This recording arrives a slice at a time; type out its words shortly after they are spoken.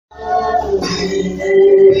Father,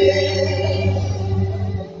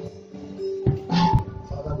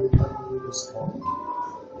 we thank you this morning.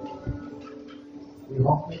 We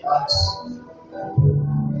humbly ask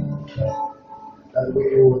that we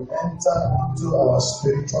will enter into our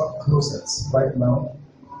spiritual closets right now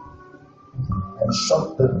and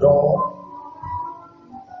shut the door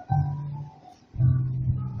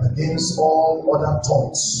against all other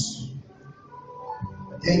thoughts,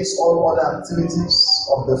 against all other activities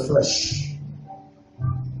of the flesh,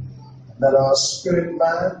 that our spirit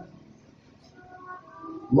man,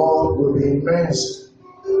 Lord, will be immersed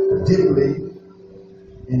deeply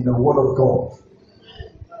in the Word of God.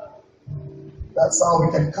 That's how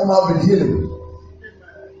we can come out with healing.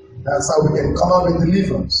 That's how we can come out with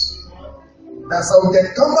deliverance. That's how we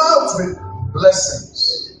can come out with blessings.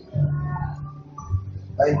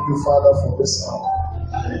 Thank you, Father, for this hour.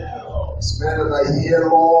 Spirit that I hear,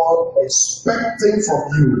 Lord, expecting from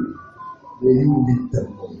you, may you lead them,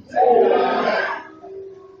 Lord.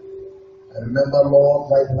 I remember,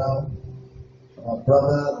 Lord, right now, our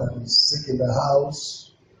brother that is sick in the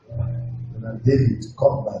house, and David,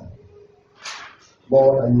 come back.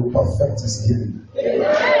 Lord, and you perfect his healing.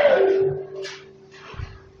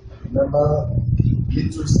 Remember,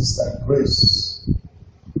 little sister Grace,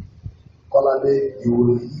 Colade, you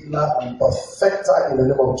will heal her and perfect her in the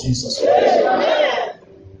name of Jesus Christ.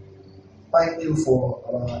 Thank you for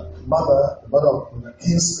our mother, the mother of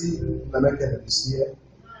Kingsley, Nameka, that is here,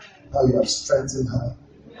 how you have strengthened her.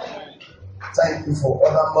 Thank you for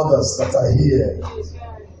other mothers that are here.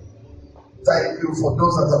 Thank you for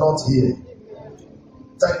those that are not here.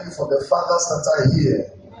 Thank you for the fathers that are here,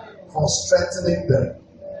 for strengthening them,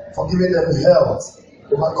 for giving them health,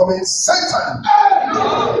 overcoming Satan.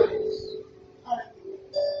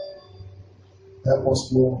 Help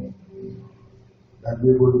us, Lord, that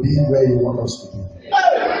we will be where you want us to be.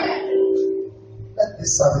 Let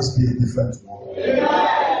this service be a different one.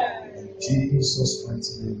 In Jesus'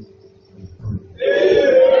 mighty name, we pray.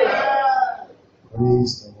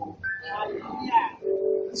 Praise the Lord.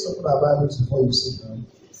 Let's open our Bibles before you sit down.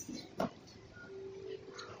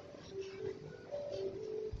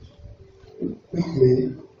 Quickly,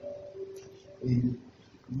 in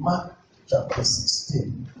Mark chapter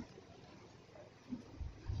 16.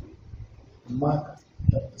 Mark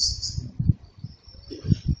chapter 16.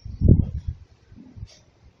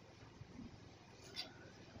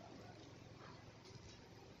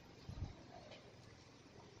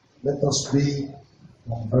 Let us read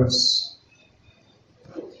from verse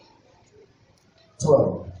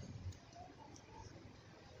 12.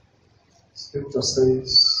 Scripture says,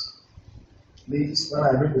 please, when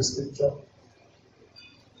I read the scripture,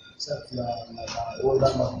 except like an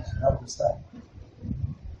older man, you have to stand.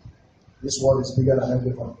 This word is bigger than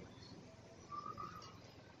everyone.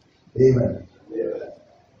 Amen. Yeah.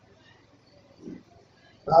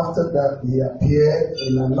 After that, he appeared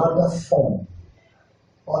in another form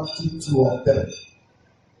unto two of them.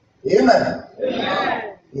 Amen.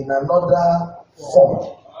 Amen. In another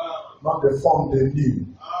form, not the form they knew.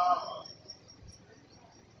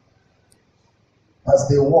 As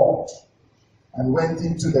they walked and went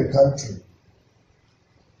into the country,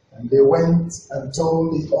 and they went and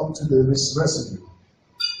told it unto the residue.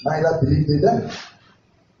 Neither believed they them.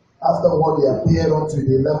 Afterward he appeared unto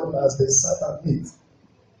the 11 as they sat at meat,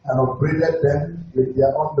 and upbraided them with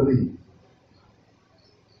their unbelief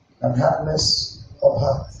and hardness of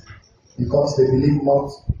heart, because they believed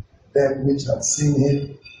not them which had seen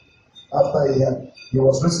him after he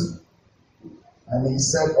was risen. And he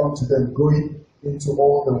said unto them, go into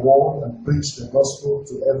all the world and preach the gospel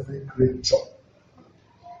to every creature.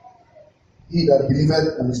 He that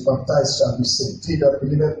believeth and is baptized shall be saved. He that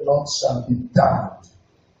believeth not shall be damned.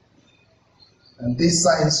 And these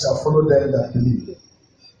signs shall follow them that believe.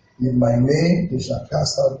 In my name they shall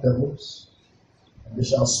cast out devils, and they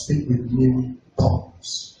shall speak with new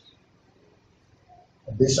tongues.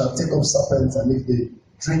 And they shall take up serpents, and if they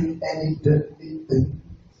drink any deadly thing,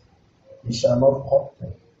 it shall not hurt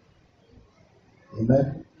them.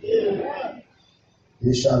 Amen. Amen.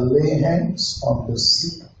 They shall lay hands on the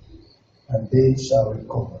sick, and they shall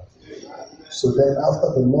recover. So then,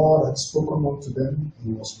 after the Lord had spoken unto them,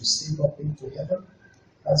 he was received up into heaven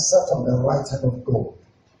and sat on the right hand of God.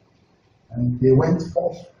 And they went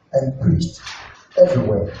forth and preached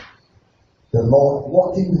everywhere, the Lord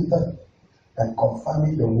walking with them and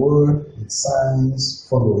confirming the word with signs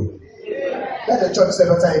following. Let the church say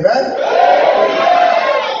better, amen.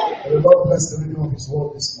 And the Lord bless the reading of his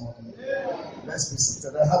word this morning. Let's be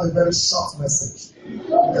seated. I have a very short message.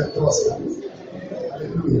 Hallelujah.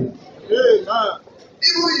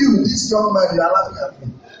 Even you, this young man, you are laughing at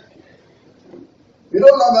me. You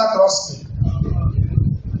no longer trust me.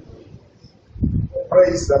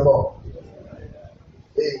 Praise the Lord.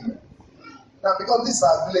 Amen. Now, because this is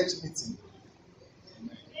our village meeting.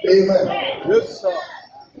 Amen. Yes, sir.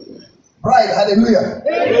 Bride, hallelujah.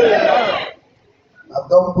 Amen. I've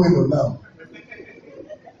done well now.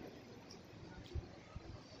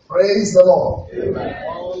 Praise the Lord. Amen.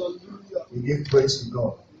 We give praise to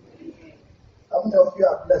God. How many of you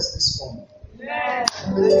are blessed this morning? Yes.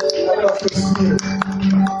 How many of you feel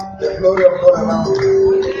the glory of God around you?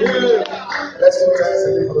 Let's put hands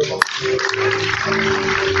together for the Lord.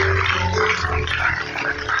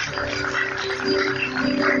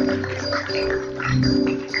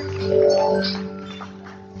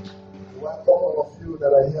 Welcome all of you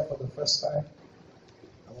that are here for the first time.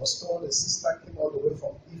 I was told a sister came all the way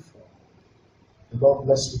from Ephraim. The Lord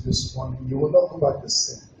bless you this morning. You will not go back the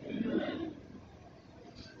same.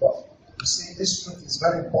 But you see, this truth is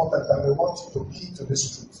very important, and we want you to key to this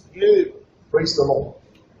truth. Praise the Lord.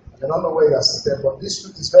 I don't know where you are sitting, but this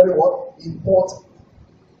truth is very important.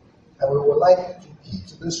 And we would like you to key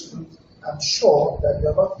to this truth. I'm sure that you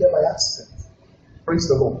are not here by accident. Praise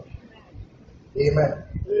the Lord. Amen.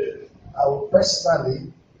 I will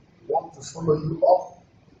personally want to follow you up.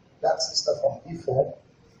 That sister from Ephraim.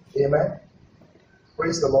 Amen.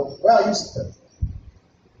 Praise the Lord. Where are you sitting?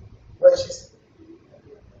 Where is she sitting?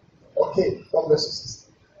 Okay. God bless you,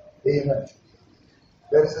 sister. Amen.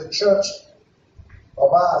 There is a church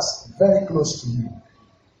of ours very close to you.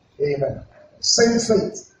 Amen. Same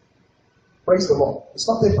faith. Praise the Lord. It's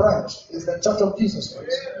not a branch. It's the Church of Jesus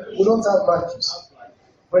Christ. We don't have branches.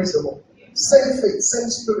 Praise the Lord. Same faith, same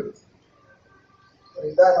spirit.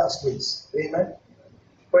 In diverse ways. Amen.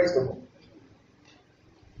 Praise the Lord.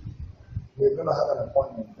 We're going to have an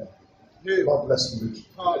appointment there. God bless you,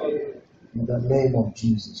 Richard. In the name of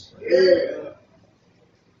Jesus Christ.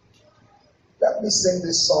 Let me sing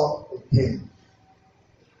this song again.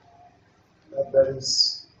 That there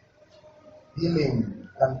is healing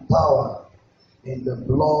and power in the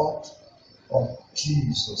blood of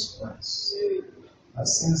Jesus Christ. Our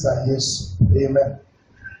sins are Jesus. Amen.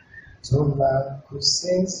 Tuna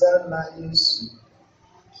kusinza na Yesu.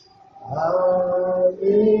 Hallelujah.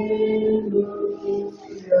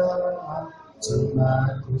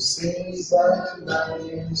 Tuna kusinza na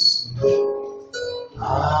Yesu.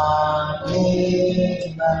 Amina.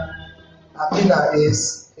 Amina is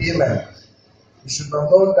amen. You should have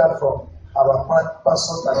known that from our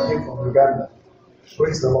pastor that came from Uganda.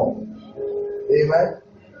 Praise the Lord. Amen.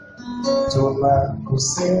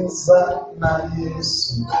 Tunakusiza na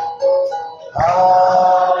Yesu.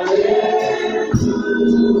 Hallelujah.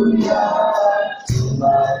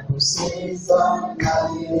 Tunakusiza na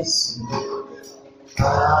Yesu.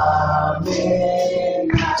 Amen.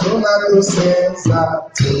 Tunakusiza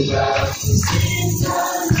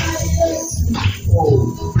na Yesu. Oh.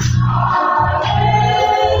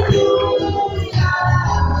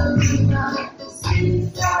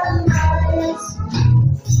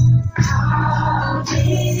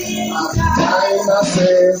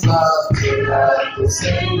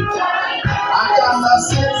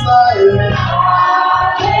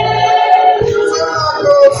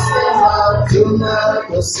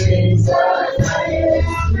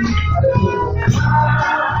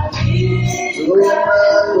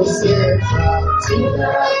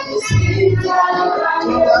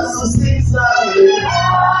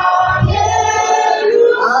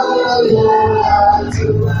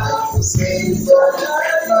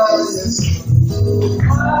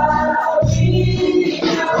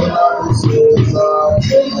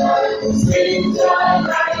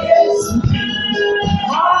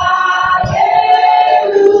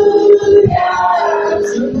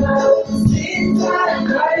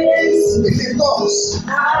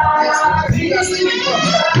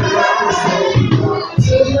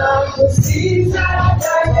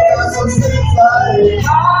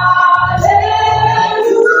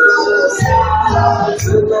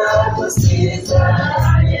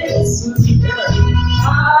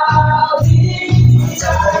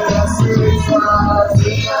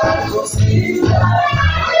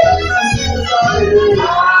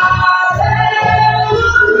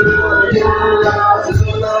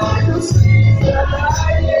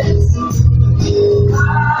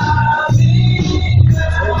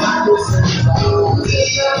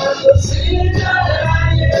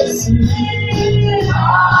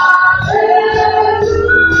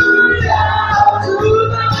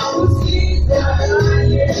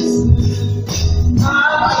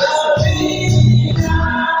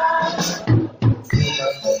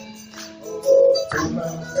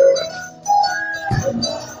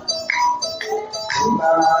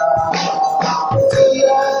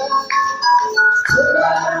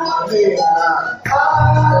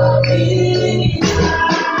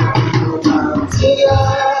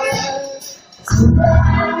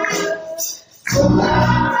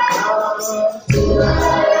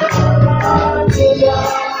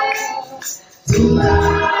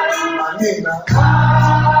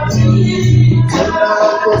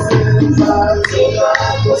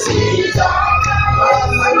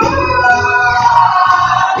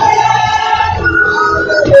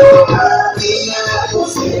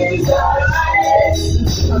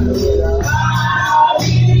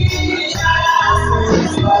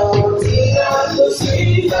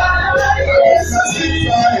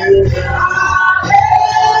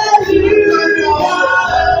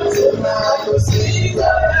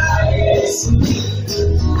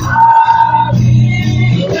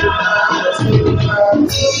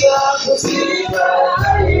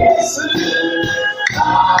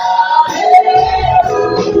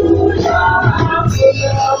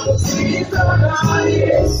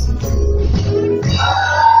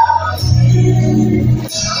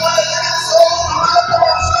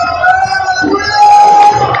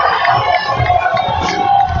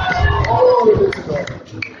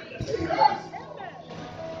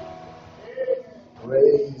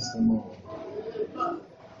 Praise the Lord.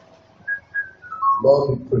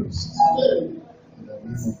 Lord be praised. In the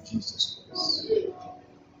name of Jesus Christ.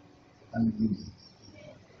 Hallelujah.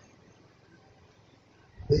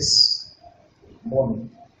 This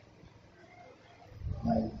morning,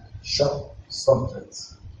 my short subject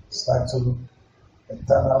is titled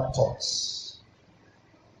Eternal Thoughts.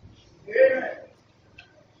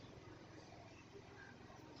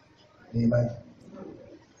 Amen.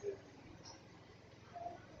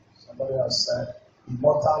 Somebody has said,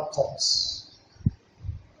 immortal thoughts.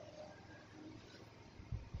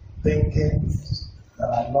 Thinking that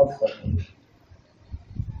are not for me.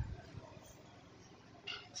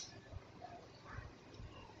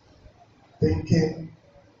 Thinking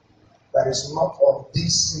that is not of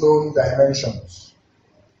these known dimensions.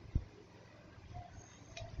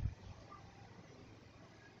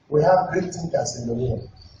 We have great thinkers in the world.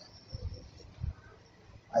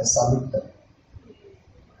 I salute them.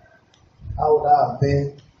 How would I have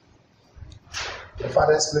been? The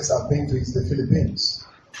farthest place I've been to is the Philippines.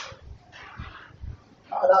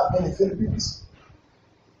 How would I have been in the Philippines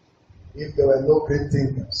if there were no great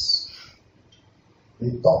thinkers? They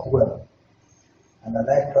thought well, and an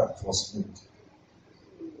aircraft was built.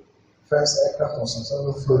 First aircraft was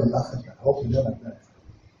successfully flown in Africa. I hope you know that.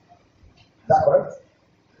 Is that correct?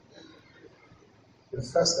 The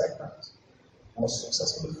first aircraft was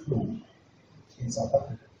successfully flown in South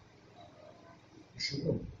Africa. You should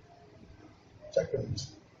know. Check your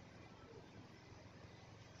history.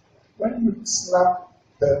 When you snap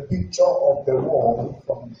the picture of the world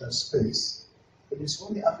from the space, it is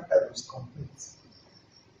only Africa that is complete.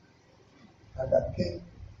 And that came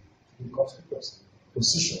to the conspicuous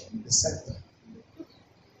position in the center.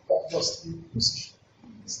 Obviously, position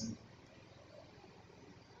in the center.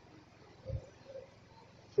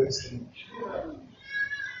 Praise Him.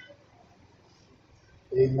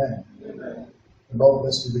 Amen. Amen. The Lord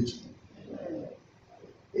bless you richly.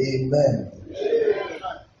 Amen. Amen.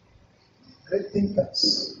 Great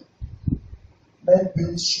thinkers. Men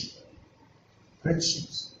build ships, great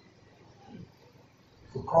ships,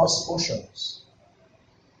 to cross oceans.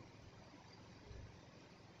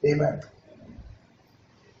 Amen.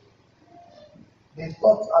 They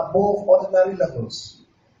thought above ordinary levels.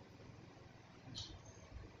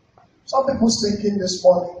 Some people's thinking this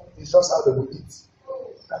morning is just how they will eat.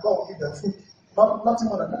 And God will give them food. Nothing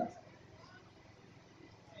more than that.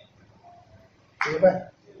 Amen.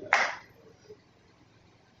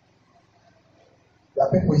 There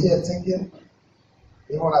are people here thinking,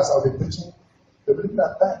 even as I'll be preaching, they believe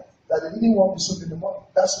that time that they didn't want the soup in the morning.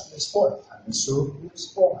 That soup is spoiled. And the soup will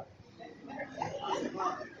spoil.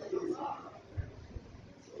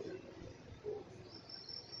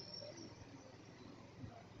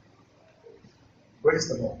 Praise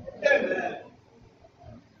the Lord.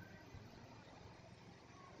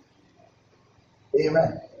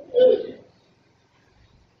 Amen. Amen.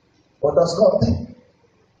 What does God think?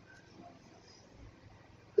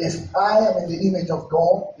 If I am in the image of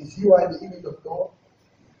God, if you are in the image of God,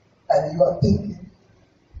 and you are thinking,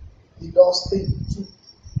 He does think too.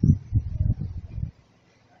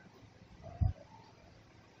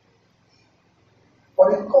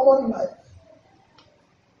 But in common life,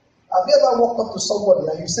 have you ever walked up to somebody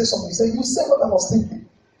and you say something, you say what I was thinking?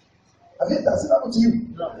 Has it happened to you?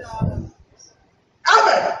 No. Amen.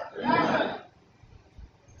 Amen.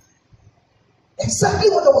 Exactly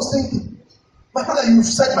what I was thinking. My brother, you've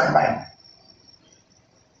said my mind.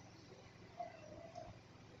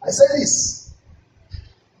 I say this.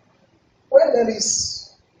 When there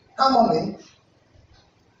is harmony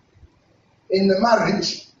in the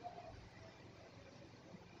marriage,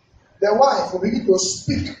 the wife will begin to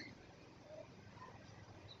speak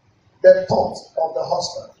the thought of the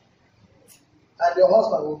husband. And the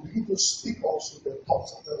husband will begin to speak also the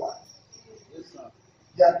thoughts of the wife. Yes, sir.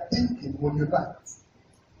 Their thinking will unite.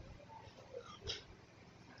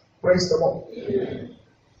 Praise the Lord.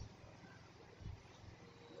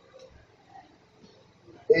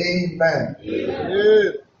 Amen.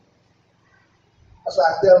 Amen. That's why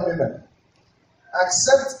I tell women,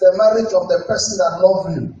 accept the marriage of the person that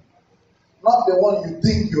loves you, not the one you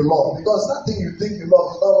think you love. Because that thing you think you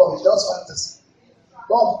love is not love, it's just fantasy.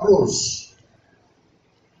 Love grows.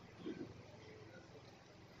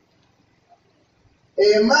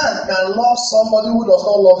 A man can love somebody who does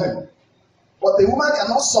not love him, but a woman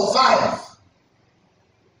cannot survive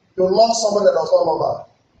to love somebody that does not love her.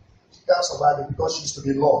 She can't survive it because she is to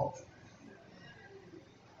be loved.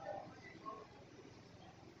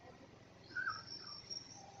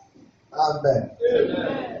 Amen.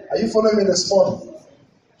 Amen. Are you following me this morning?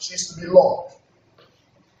 She is to be loved.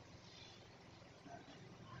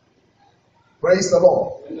 Praise the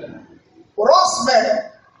Lord. Amen. For us men,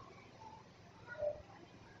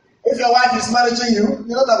 if your wife is managing you,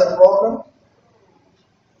 you don't have a problem.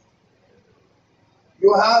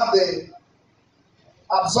 You have the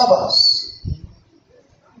absorbers.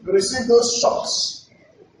 You receive those shocks.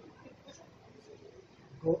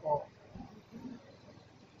 Go on.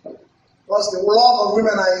 Because the love of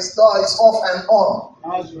women is off and on.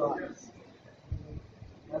 That's right.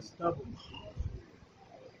 That's double.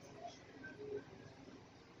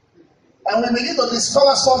 And we begin to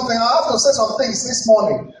discover something. I have to say some things this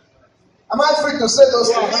morning. Am I free to say those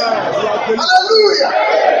things? Yeah. Hallelujah!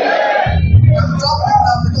 I'm jumping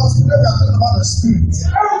now because today we are talking about the Spirit.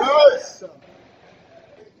 Yes.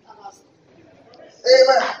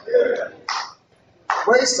 Amen.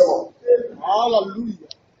 Praise the Lord. Hallelujah.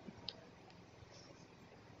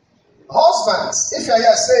 Husbands, if you are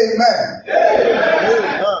here, say amen.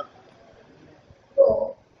 Amen.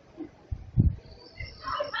 Oh.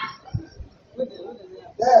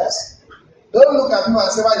 Yes. Don't look at me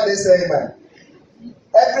and say, why did they say amen?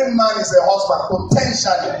 Every man is a husband,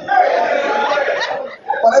 potentially.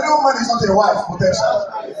 But every woman is not a wife,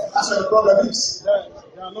 potentially. That's where the problem is.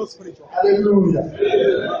 They are not spiritual. Hallelujah.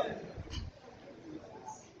 Amen.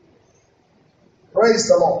 Praise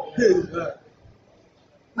the Lord. Amen.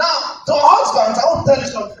 Now, to husbands, I want to tell you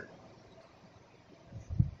something.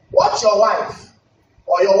 Watch your wife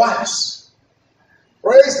or your wives.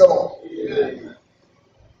 Praise the Lord. Amen.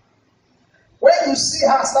 When you see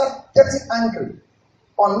her start getting angry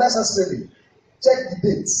unnecessarily, check the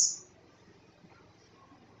dates.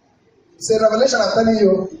 It's a revelation I'm telling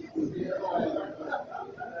you.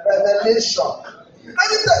 Revelation.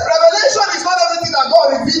 Revelation is not everything that God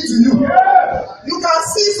revealed to you. You can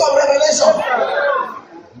see some revelation.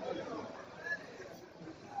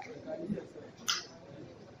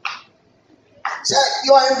 Check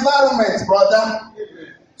your environment, brother,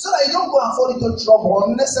 so that you don't go and fall into trouble,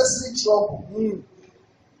 unnecessary trouble.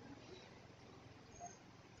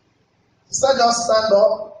 Sister just stand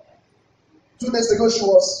up. 2 days ago, she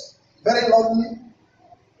was very lovely.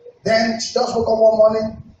 Then she just woke up one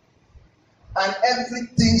morning, and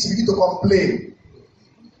everything she began to complain.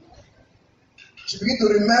 She began to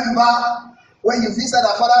remember when you visited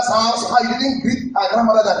her father's house, how you didn't greet her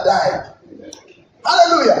grandmother that died.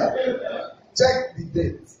 Hallelujah. Check the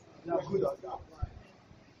date.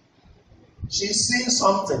 She's seeing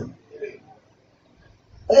something.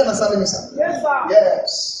 Are you understanding me, sir? Yes, sir.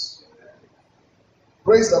 Yes.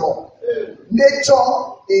 Praise the Lord.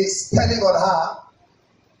 Nature is telling on her.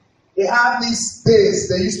 They have these days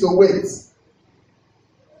they used to wait.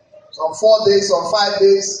 Some 4 days, some 5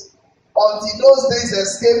 days. Until those days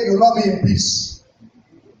escape, you will not be in peace.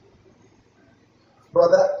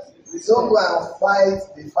 Brother, don't go and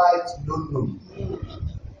fight the fight you don't know.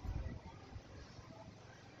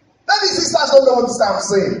 Maybe sisters don't know what I'm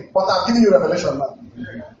saying, but I'm giving you revelation now.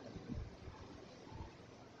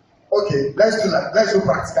 Okay, let's do that. Let's do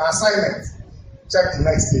practical assignment. Check the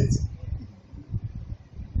next date.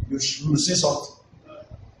 You will see something.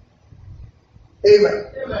 Amen.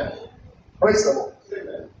 Amen. Praise the Lord.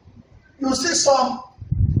 Amen. You see some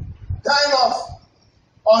kind of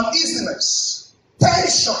uneasiness,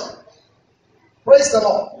 tension. Praise the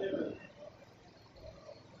Lord. Amen.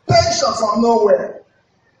 Tension from nowhere.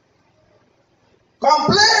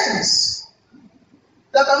 Complaints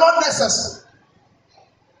that are not necessary.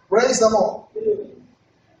 Praise the Lord.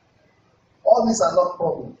 All these are not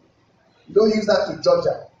problems. You don't use that to judge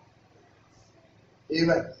her.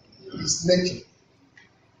 Amen. It's nature.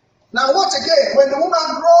 Now watch again. When the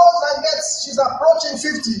woman grows and she's approaching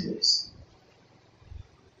 50 years.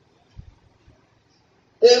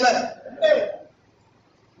 Amen.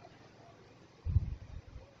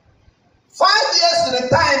 5 years to the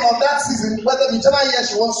time of that season, whether whichever year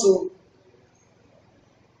she wants to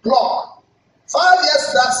clock. 5 years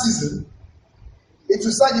to that season, it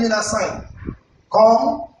will start giving a sign.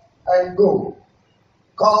 Come and go.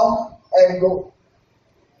 Come and go.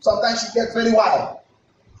 Sometimes she gets very wild.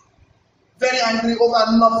 Very angry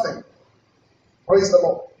over nothing. Praise the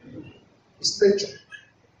Lord. It's nature.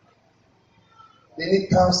 They need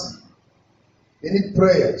counseling. They need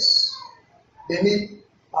prayers. They need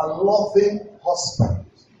a loving husband.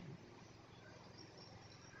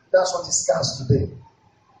 That's what is scarce today.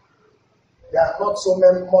 There are not so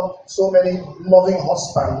many loving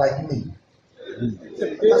husbands like me.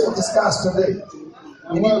 That's what is scarce today.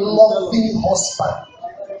 We need loving husband.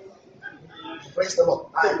 Praise the Lord.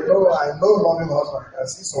 I know loving husband. I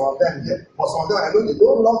see some of them here. But some of them I know they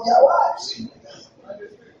don't love their wives.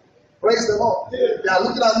 Praise the Lord. They are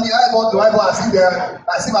looking at me, eyeball to eyeball, as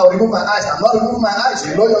if I will remove my eyes. I'm not removing my eyes.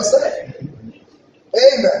 You know yourself.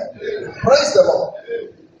 Amen. Praise the Lord.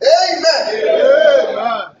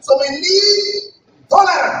 Amen. So we need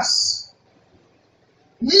tolerance.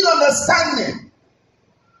 We need understanding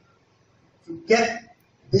to get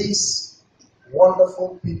these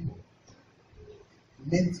wonderful people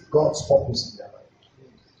meet God's purpose in their life.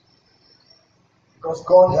 Because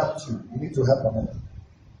God helped you. You need to help another.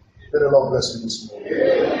 May the Lord bless you this morning.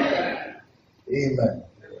 Amen.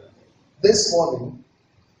 This morning,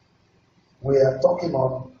 we are talking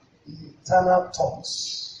on eternal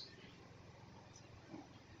thoughts.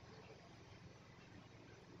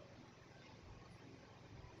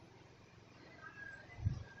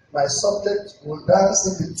 My subject will dance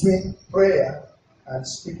in between prayer and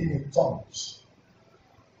speaking in tongues.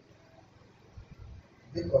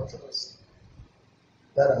 Big controversy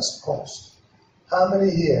that has caused. How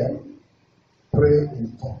many here pray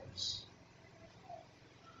in tongues?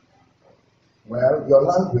 Well, your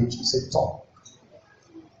language is a tongue.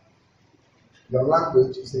 Your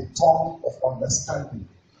language is a tongue of understanding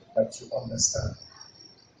that you understand.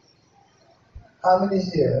 How many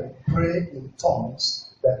here pray in tongues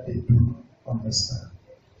that they do understand?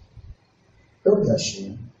 Don't be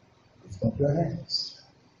ashamed. Lift up your hands.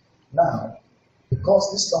 Now,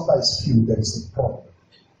 because this number is few, there is a problem.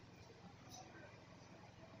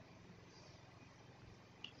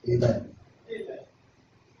 Amen.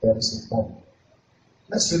 There is a problem.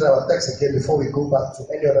 Let's read our text again before we go back to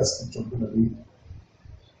any other scripture we're going to read.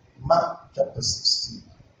 Mark chapter 16.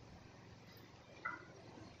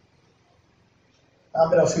 How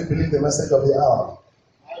many of you believe the message of the hour?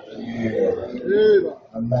 Amen.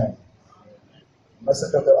 Amen. The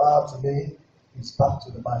message of the hour to me is back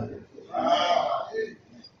to the Bible.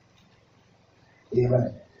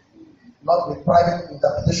 Amen. Not with private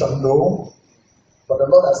interpretation, no. But the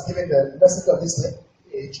Lord has given the message of this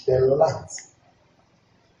age the light.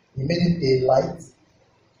 He made it a light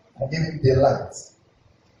and gave him the light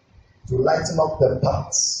to lighten up the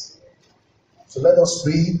paths. So let us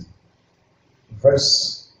read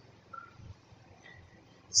verse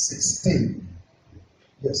 16.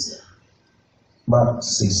 Yes, sir. Mark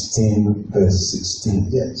 16, verse 16.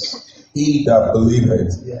 Yes. He that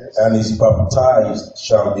believeth and is baptized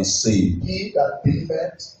shall be saved. He that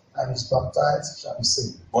believeth and is baptized shall be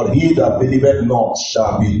saved. But he that believeth not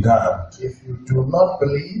shall be damned. If you do not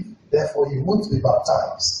believe, therefore you won't be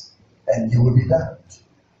baptized, and you will be damned.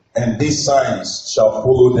 And these signs shall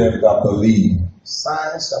follow them that believe.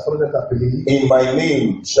 Signs shall follow them that believe. In my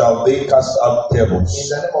name shall they cast out devils. In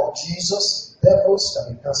the name of Jesus, devils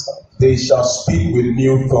shall be cast out. They shall speak with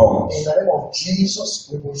new tongues. In the name of Jesus,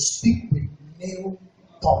 we will speak with new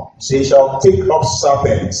tongues. They shall take up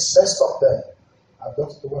serpents. Let's stop there. I've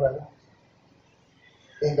got to do what I want.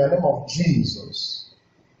 In the name of Jesus,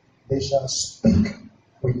 they shall speak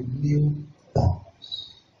with new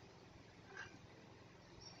tongues.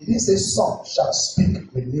 It is a some shall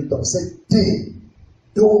speak with new tongues. Say, they,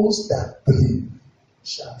 those that believe,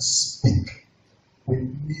 shall speak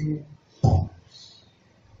with new tongues.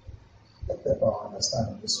 Let them all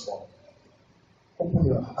understand this one. Open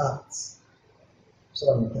your hearts so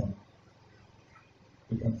that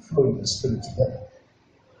we can flow in the Spirit together.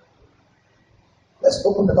 Let's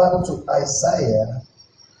open the Bible to Isaiah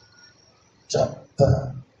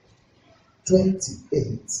chapter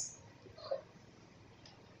 28.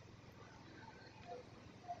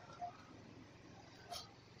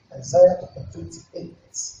 Isaiah chapter 28,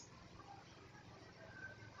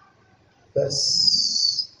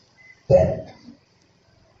 verse 10.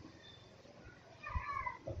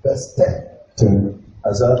 verse 10.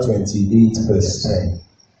 Isaiah 28, verse 10.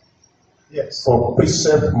 Yes. For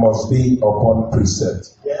precept must be upon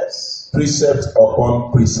precept. Yes. Precept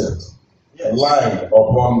upon precept. Yes. Line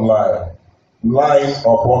upon line. Line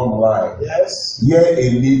upon line. Yes. Here a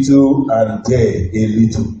little and there a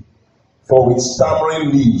little. For with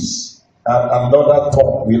stammering lips and another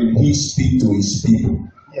tongue will he speak to his people.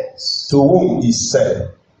 Yes. To whom he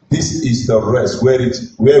said, this is the rest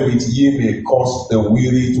wherewith ye may cause the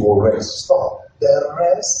weary to rest. Stop. The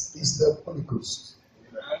rest is the Holy Ghost.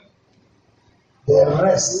 The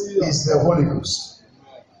rest is the Holy Ghost.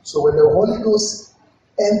 So when the Holy Ghost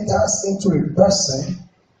enters into a person,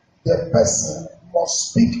 the person must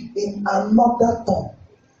speak in another tongue.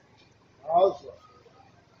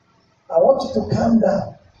 I want you to calm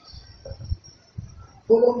down.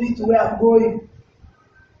 Follow me to where I'm going.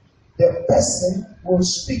 The person will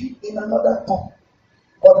speak in another tongue.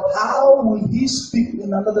 But how will he speak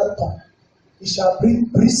in another tongue? He shall bring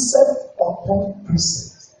precept upon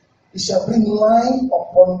precept. He shall bring line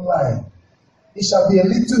upon line. It shall be a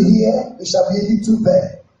little here, it shall be a little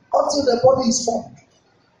there, until the body is formed.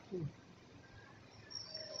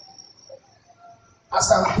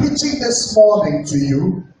 As I'm preaching this morning to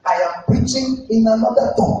you, I am preaching in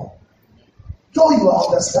another tongue. Though you are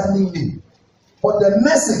understanding me, but the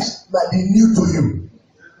message might be new to you.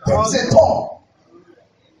 There is a tongue.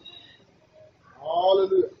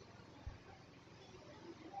 Hallelujah.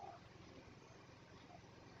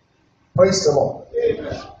 Praise the Lord.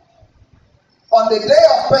 Amen. On the day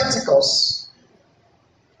of Pentecost,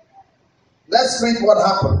 let's read what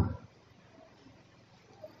happened.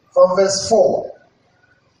 From verse 4.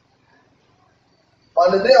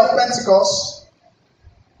 On the day of Pentecost,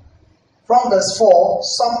 from verse 4,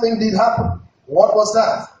 something did happen. What was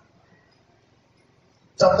that?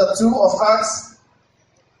 Chapter 2 of Acts.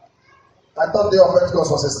 I thought the day of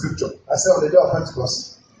Pentecost was a scripture. I said on the day of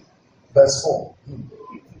Pentecost, verse 4.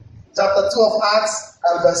 Chapter 2 of Acts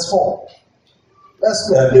and verse 4. Let's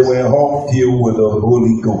go. And they were all filled with the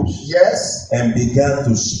Holy Ghost. Yes. And began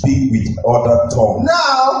to speak with other tongues.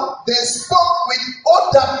 Now they spoke with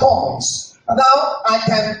other tongues. Now I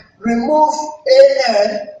can remove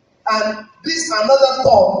an and this another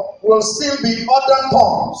tongue will still be other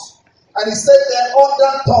tongues. And he said there are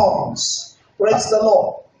other tongues. Praise the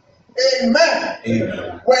Lord. Amen.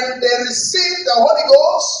 Amen. When they received the Holy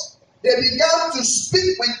Ghost, they began to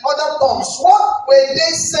speak with other tongues. What were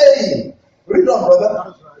they saying? Read on,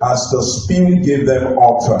 brother. As the Spirit gave them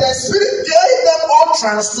utterance. The Spirit gave them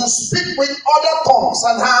utterance to speak with other tongues.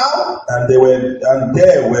 And how? And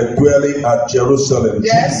there were dwelling at Jerusalem.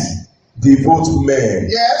 Yes. Devout men.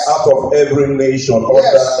 Yes. Out of every nation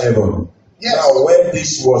Yes. under heaven. Yes. Now when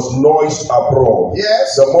this was noised abroad,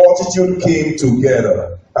 Yes. the multitude came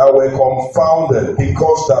together and were confounded,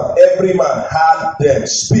 because that every man had them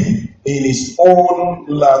speak in his own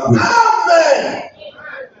language. Amen.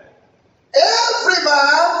 Every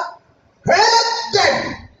man heard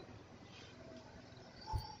them.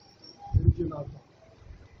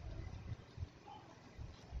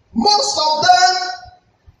 Most of them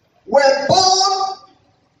were born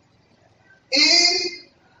in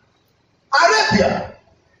Arabia,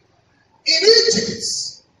 in Egypt,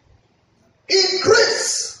 in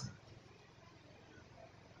Greece.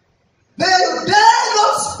 They dare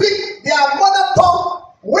not speak their mother tongue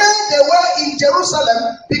when they were in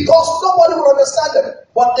Jerusalem, because nobody would understand them.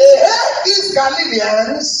 But they heard these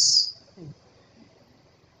Galileans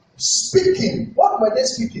speaking. What were they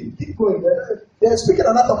speaking? Keep going. They were speaking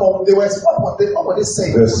another tongue. They were what were they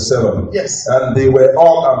saying? Verse 7. Yes. And they were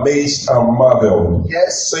all amazed and marveled,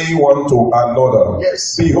 Yes. saying one to another,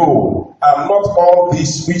 Yes. Behold, are not all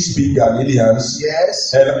these which speak Galileans?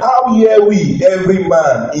 Yes. And how hear we every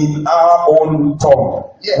man in our own tongue,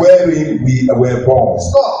 Yes. wherein we were born?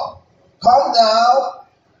 Stop. Come down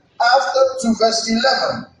after to verse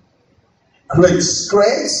 11.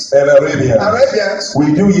 Greeks and Arabians,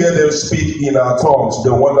 we do hear them speak in our tongues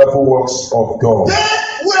the wonderful works of God.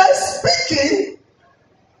 They were speaking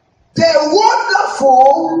the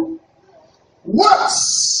wonderful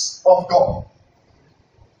works of God.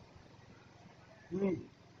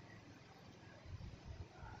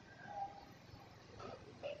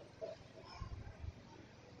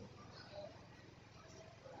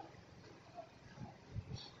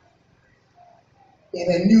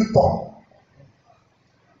 In a new tongue.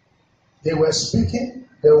 They were speaking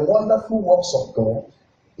the wonderful works of God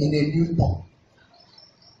in a new tongue.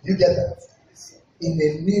 You get that? In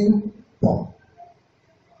a new tongue.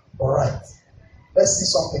 All right. Let's see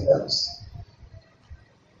something else.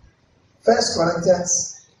 1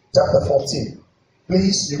 Corinthians chapter 14.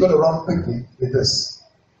 Please, you're going to run quickly with this.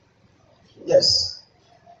 Yes.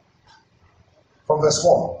 From verse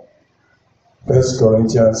 1. 1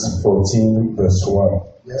 Corinthians 14, verse 1.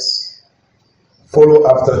 Yes. Follow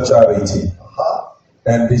after charity Uh-huh.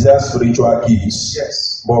 and desire spiritual gifts,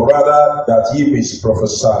 Yes. but rather that ye may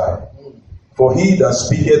prophesy. For he that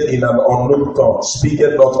speaketh in an unknown tongue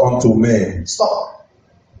speaketh not unto men. Stop.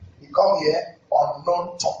 You come here,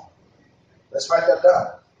 unknown tongue. Let's write that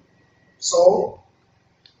down. So,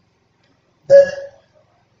 the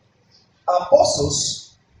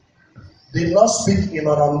apostles did not speak in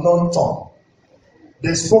an unknown tongue.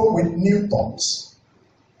 They spoke with new tongues.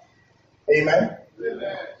 Amen.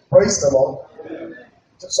 Amen. Praise the Lord. Amen.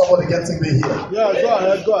 Somebody getting me here. Yeah, go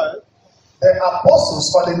ahead, go ahead. The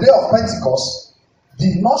apostles for the day of Pentecost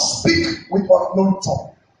did not speak with unknown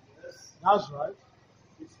tongue. That's right.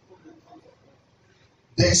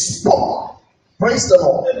 They spoke, praise the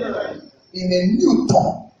Lord, Amen, in a new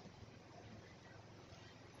tongue.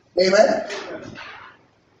 Amen.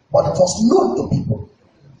 But it was known to people.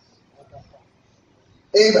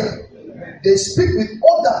 Amen. Amen. They speak with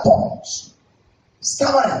other tongues,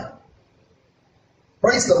 stammering.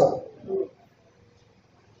 Praise the Lord.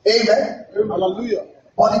 Amen. Hallelujah.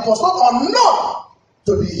 But it was not unknown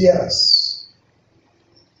to the hearers.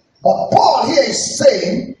 But Paul here is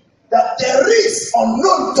saying that there is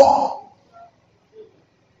unknown tongue.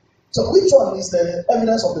 So which one is the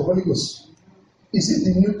evidence of the Holy Ghost? Is it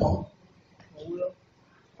the new tongue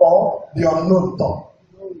or the unknown tongue?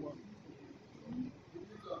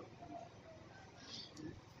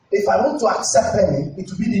 If I want to accept any, it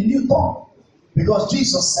will be the new tongue. Because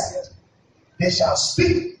Jesus said, they shall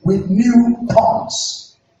speak with new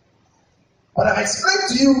tongues. But I've explained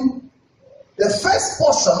to you the first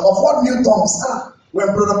portion of what new tongues are. When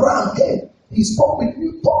Brother Brown came, he spoke with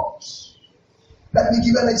new tongues. Let me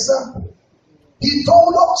give an example. He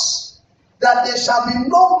told us that there shall be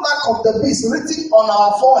no mark of the beast written on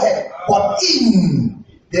our forehead, but in.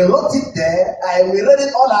 They wrote it there, and we read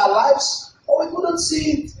it all our lives, but we couldn't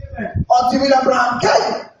see it until Brother Brown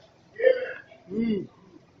came.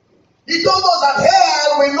 He told us that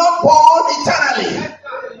hell will not burn eternally.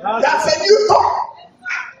 That's a new tongue.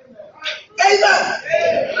 Amen.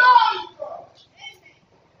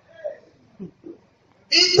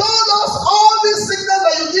 He told us all these sickness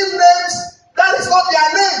that you give names, that is not their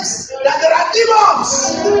names. That there are demons.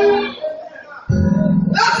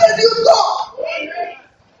 That's a new tongue.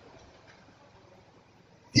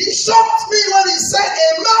 He shocked me when he said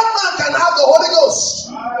a madman can have the Holy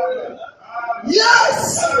Ghost.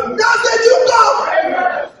 Yes, that's a new tongue.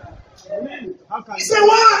 He said,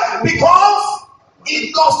 why? Because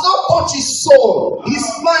it does not touch his soul. His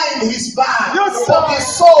mind, his body. Yes, but his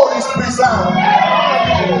soul is preserved.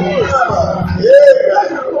 Yeah.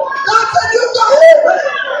 That's a new tongue.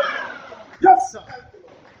 Yes, sir.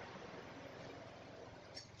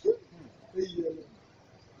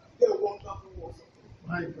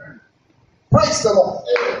 Praise the Lord.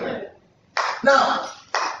 Now,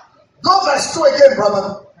 go verse 2 again,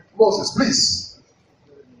 brother Moses, please.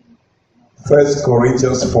 1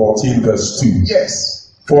 Corinthians 14, verse 2.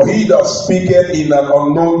 Yes. For he that speaketh in an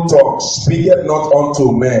unknown tongue speaketh not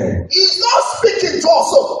unto men. He's not speaking to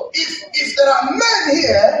us. So, if there are men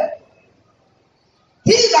here,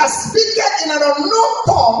 he that speaketh in an unknown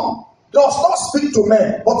tongue does not speak to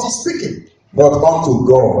men, but he's speaking. But unto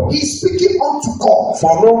God. He's speaking unto God.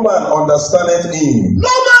 For no man understandeth him. No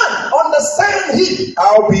man understand him.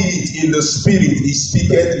 Howbeit in the spirit he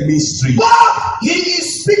speaketh mystery. But he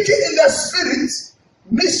is speaking in the spirit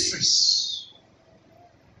mysteries.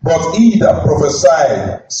 But he that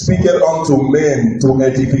prophesied speaketh unto men to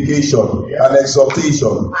edification and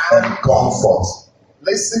exhortation and comfort.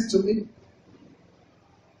 Listen to me.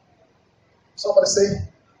 Somebody say,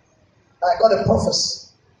 I got a prophecy.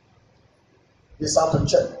 It's how to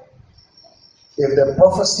check. If the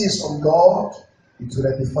prophecy is from God, it will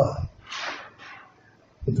edify.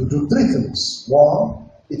 It will do three things. One,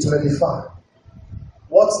 it will edify.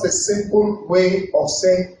 What's the simple way of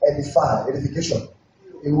saying edify? Edification.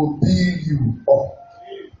 It will build you up.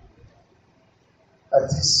 That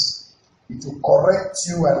is, it will correct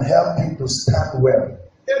you and help you to stand well.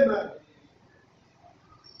 Amen.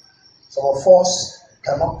 Some of us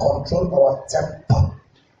cannot control our temper.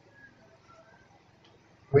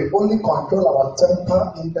 We only control our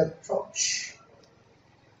temper in the church.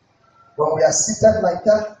 When we are seated like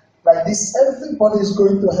that, like this, everybody is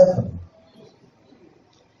going to heaven.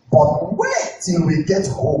 But wait till we get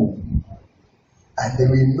home, and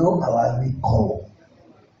then we know our recall.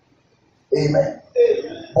 Amen.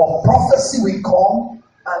 Amen. But prophecy will come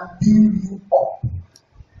and build you up.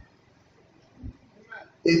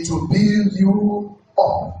 It will build you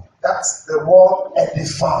up. That's the word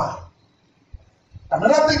edify.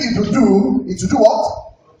 Another thing it will do, it will do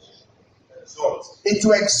what? Exalt. It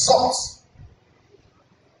will exalt.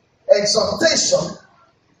 Exaltation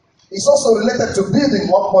is also related to building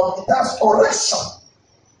work, but it has correction.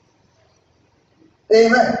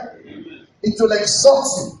 Amen. It will exalt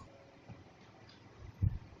you.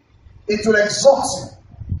 It will exalt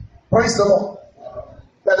you. Praise the Lord.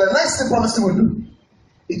 But the next thing prophecy will do,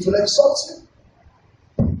 it will exalt you.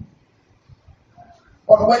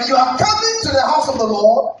 But when you are coming to the house of the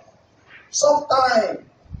Lord, sometimes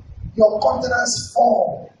your countenance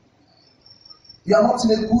falls. You are not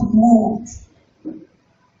in a good mood.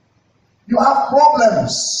 You have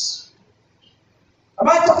problems. Am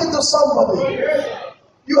I talking to somebody?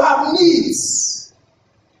 You have needs.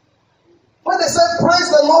 When they say praise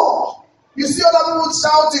the Lord, you see other people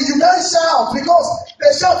shouting. You can't shout because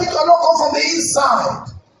the shouting cannot come from the inside.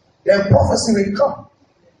 Then prophecy will come.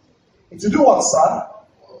 It will do what, sir?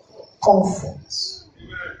 Comfort.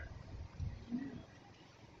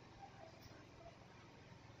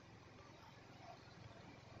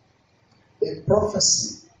 A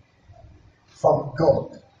prophecy from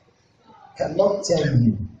God cannot tell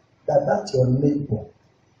you that your neighbor,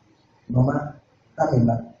 Mama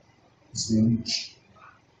Amina, is rich.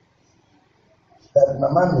 That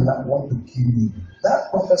Mama Amina want to kill you. That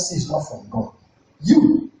prophecy is not from God.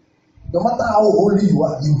 You, no matter how holy you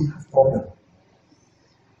are, you will have problem.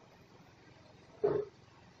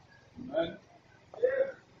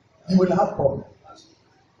 You will have problem.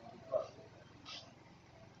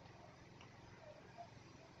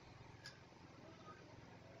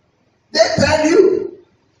 They tell you,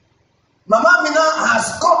 Mama Mina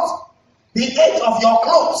has cut the edge of your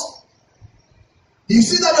clothes. You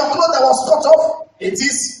see that your clothes that was cut off? It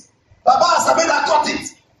is Baba Asabeda cut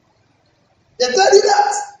it. They tell you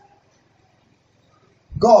that.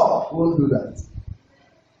 God won't do that.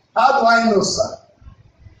 How do I know, sir?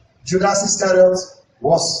 Judas Iscariot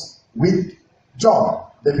was with John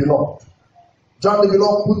the Beloved. John the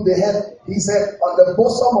Beloved put his head on the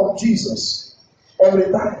bosom of Jesus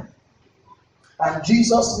every time. And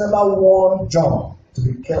Jesus never warned John to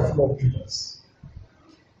be careful of Judas.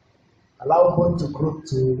 Allow both to group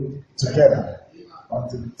together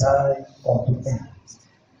until the time of the end.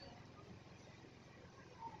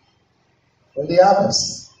 When the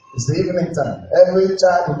harvest is the evening time, every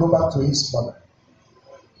child will go back to his mother.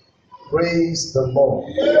 Praise the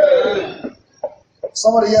Lord.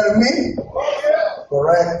 Somebody hearing me?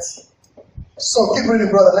 Correct. So keep reading,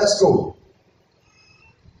 brother. Let's go.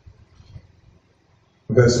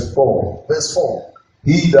 Verse 4. Verse 4.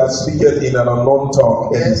 He that speaketh in an unknown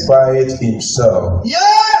tongue edifieth himself.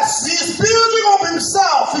 Yes, he is building up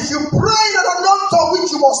himself. If you pray in an unknown tongue,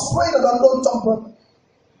 which you must pray in an unknown tongue, brother.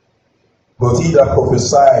 But he that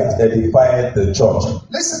prophesieth edifieth the church.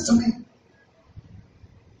 Listen to me.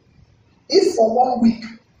 If for 1 week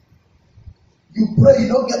you pray, you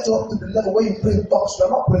don't get up to the level where you pray in tongues, you are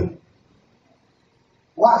not praying.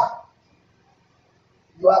 Why?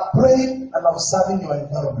 You are praying and observing your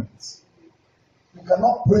environment. You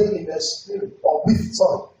cannot pray in the spirit or with,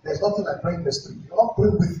 there's nothing like praying in the spirit. You cannot pray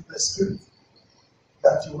with the spirit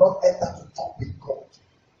that you will not enter to talk with God.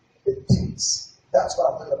 The things. That's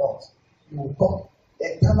what I'm talking about. You will talk.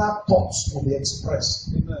 Eternal thoughts will be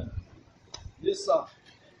expressed. Amen. Yes, sir.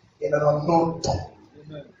 In an unknown tongue.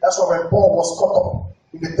 Amen. That's why when Paul was caught up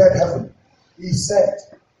in the third heaven, he said,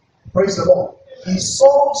 praise the Lord, he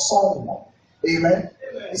saw someone. Amen.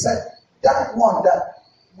 He said, that one that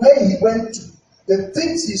where he went to, the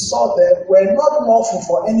things he saw there were not lawful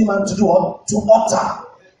for any man to do or to utter.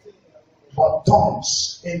 But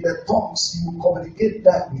tongues, in the tongues, he will communicate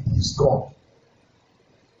that with his God.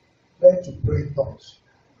 Learn to pray in tongues.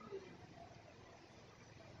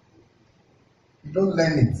 You don't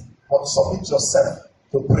learn it, but submit yourself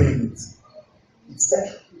to pray in it. It's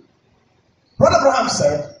there. Brother Abraham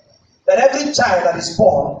said that every child that is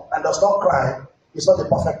born and does not cry is not a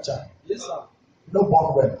perfect child. Yes, sir. No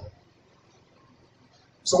born well.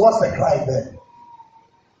 So what's the cry there?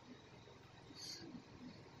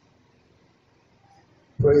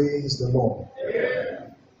 Praise the Lord.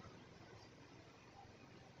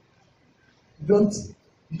 You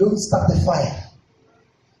don't start the fire.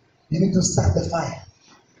 You need to start the fire.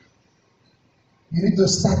 You need to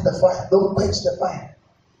start the fire. Don't quench the fire.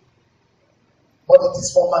 But it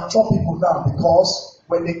is for mature people now, because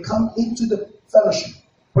when they come into the fellowship,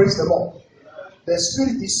 praise the Lord, the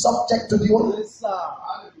spirit is subject to the Holy. Yes, sir.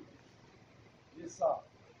 Yes, sir.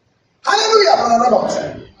 Hallelujah, brother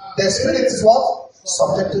Robert. The spirit is what?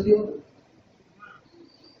 Subject to the Holy.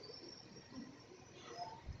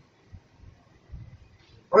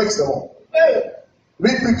 Praise the Lord.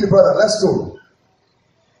 Read quickly, brother. Let's go.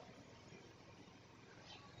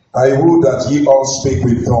 I would that ye all speak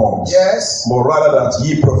with tongues. Yes. But rather that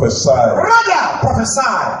ye prophesy. Rather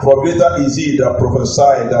prophesy. For greater is he that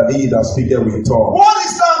prophesied than he that speaketh with tongues. What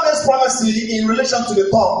is now this prophecy in relation to the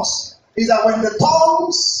tongues? Is that when the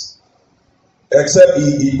tongues, except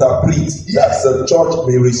he interpret, yes, that the church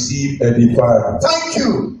may receive a divine. Thank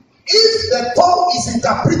you. If the tongue is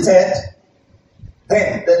interpreted,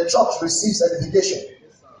 then the church receives edification.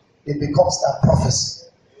 It becomes a prophecy.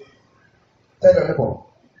 Tell your neighbor.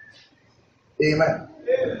 Amen.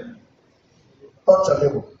 Touch your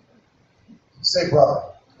neighbor. Say, brother,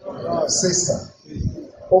 sister,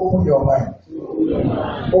 open your mind,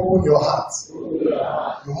 open your heart.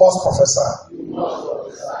 You must prophesy.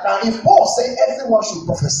 Now, if Paul says everyone should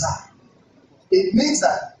prophesy, it means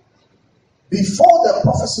that before the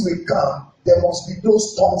prophecy will come, there must be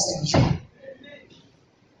those tongues in you.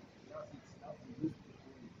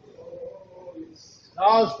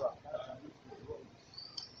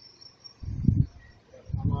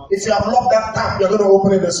 If you have locked that tap, you're going to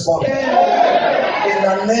open it this morning. In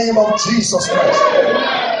the name of Jesus Christ.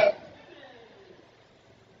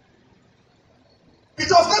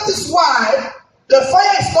 Because that is why the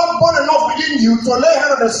fire is not burning enough within you to lay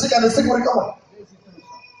hand on the sick and the sick will recover.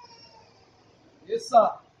 Yes, sir.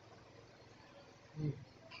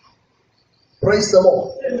 Praise the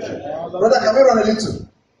Lord. Brother, can we run a little?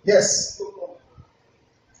 Yes.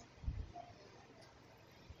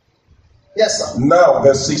 Yes, sir. Now,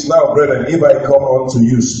 verse 6. Now, brethren, if I come unto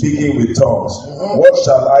you speaking with tongues, what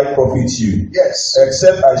shall I profit you? Yes.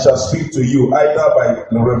 Except I shall speak to you either by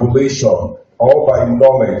revelation, or by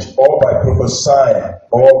knowledge, or by prophesying,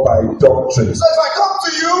 or by doctrine. So if I come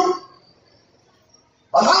to you,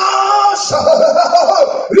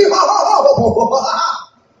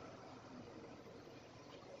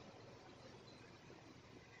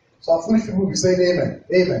 some foolish people will be saying amen,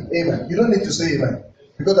 amen, amen. You don't need to say amen.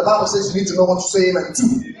 Because the Bible says you need to know what to say amen to.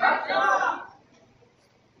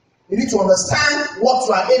 You need to understand what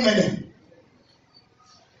you are amening.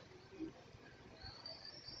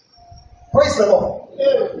 Praise the Lord.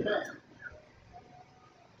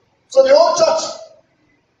 So the whole church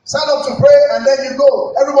stand up to pray and then you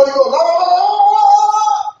go. Everybody go. La, la, la, la, la.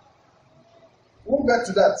 We'll get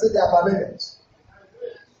to that. Say they are barbarians.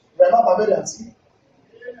 They are not barbarians.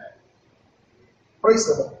 Praise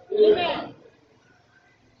the Lord. Amen.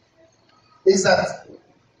 Is that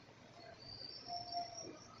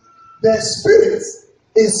the spirit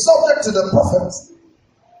is subject to the prophets.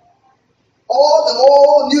 All the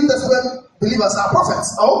old New Testament believers are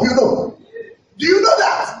prophets. I hope you know. Do you know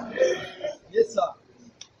that? Yes, sir.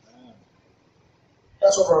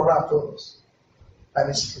 That's what Abraham told us. And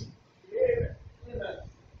it's true.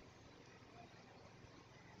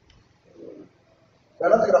 We're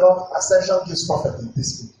not talking about ascension gives prophet in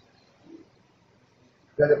this week.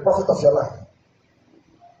 You are the prophet of your life.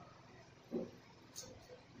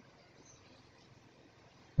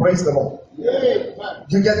 Praise the Lord.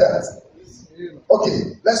 Do you get that?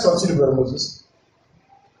 Okay, let's continue, Brother Moses.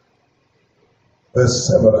 Verse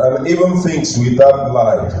 7. And even things without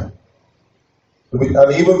light,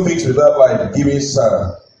 giving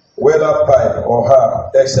sound, whether pipe or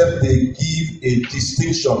harp, except they give a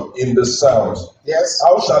distinction in the sound. Yes.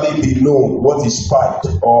 How shall it be known what is piped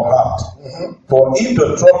or harped? For if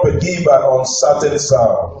the trumpet give an uncertain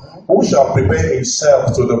sound, who shall prepare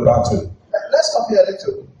himself to the battle? Let's stop here a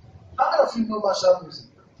little. How many of you know martial music?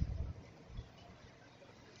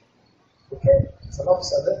 Okay, it's an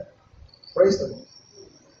officer there. Praise the Lord.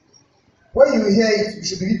 When you hear it, you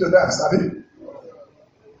should begin to dance. I mean,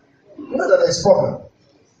 you know that there is problem.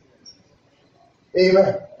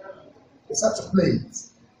 Amen. They start to play it.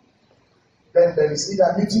 Then there is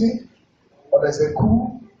either mutiny, or there is a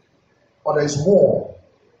coup, or there is war.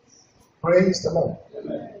 Praise the Lord.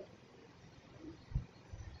 Amen.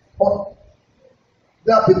 But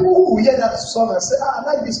there are people who hear that song and say, I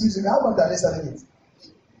like this music. How long are they selling it?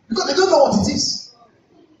 Because they don't know what it is.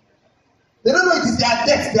 They don't know it is their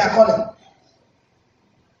death they are calling.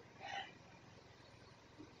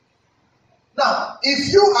 Now,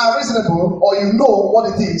 if you are reasonable or you know what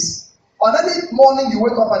it is, on any morning you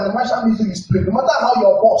wake up and the martial music is playing, no matter how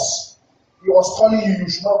your boss was calling you, you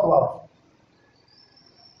should not go out.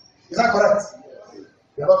 Is that correct?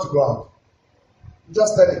 You are not to go out. You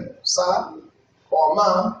just tell him, sir or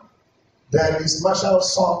ma'am, there is martial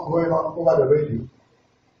song going on over the radio.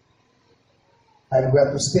 And we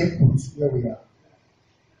have to stay put where we are.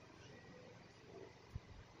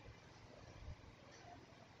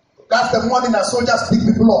 That's the morning that soldiers pick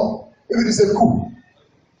people up. If it is a coup.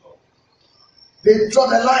 They draw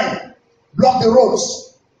the line, block the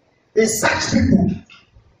roads. They search people.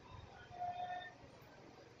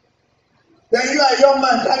 Then you are a young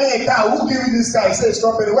man driving a car. Who gave you this car? He says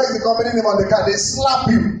company. Where is the company name on the car? They slap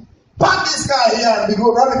you. Park this car here and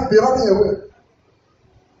be running away.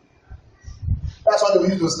 That's what they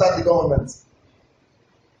use to start the government.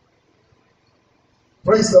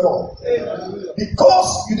 Praise the Lord. Amen.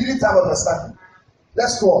 Because you didn't have understanding.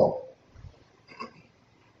 Let's go on.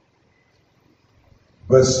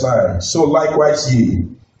 Verse 9. So likewise ye,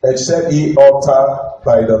 except ye utter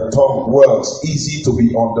by the tongue words easy to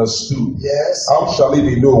be understood. Yes. How shall it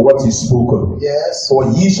be known what is spoken? Yes.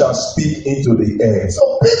 For ye shall speak into the air.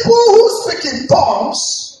 So people who speak in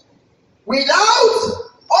tongues without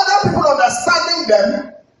other people understanding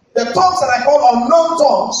them, the tongues that I call unknown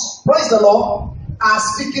tongues, praise the Lord, are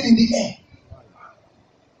speaking in the air.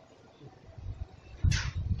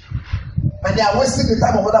 And they are wasting the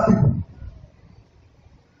time of other people.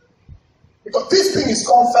 Because this thing is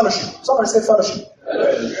called fellowship. Somebody say fellowship.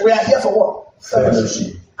 Fellowship. We are here for what?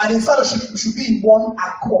 Fellowship. And in fellowship, we should be in one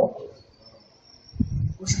accord.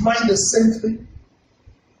 We should mind the same thing,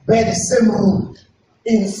 bear the same rule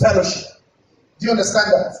in fellowship. Do you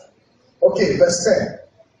understand that? Okay, verse 10.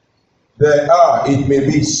 There are, it may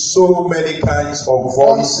be, so many kinds of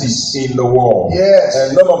voices in the world. Yes.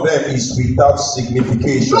 And none of them is without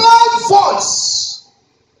signification. No voice.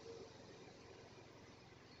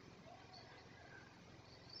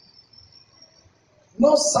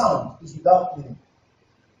 No sound is without meaning.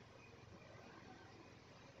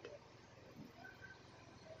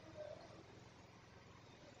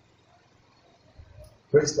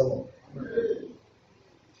 Praise the Lord.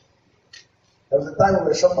 There was a time we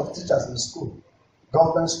were short of teachers in school,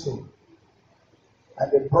 government school,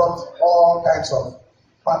 and they brought all kinds of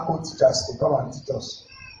Paco teachers to come and teach us.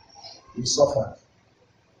 We suffered.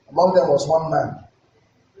 Among them was one man.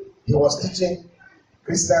 He was teaching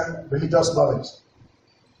Christian religious knowledge.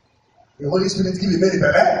 The Holy Spirit gave him a baby.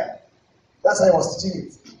 That's how he was teaching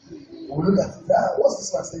it. We look at it. What's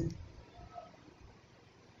this man saying?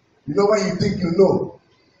 You know when you think you know.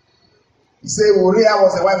 He said, Uriah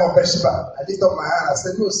was the wife of Bathsheba. I lift up my hand. I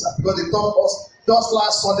said, no, sir. Because they told us just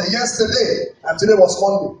last Sunday, yesterday, and today was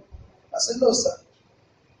Monday. I said, no, sir.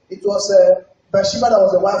 It was Bathsheba that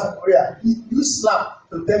was the wife of Uriah. You slapped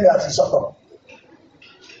to tell me I should shut up.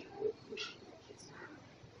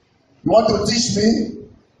 You want to teach me?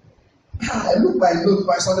 I look my note,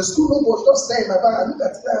 my Sunday school note was just there in my bag. I look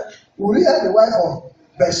at that. Uriah, the wife of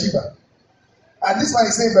Bathsheba. And this man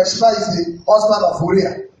is saying Bathsheba is the husband of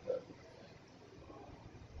Uriah.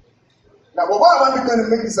 Now, but why am I going to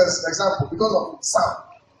make this as an example? Because of sound.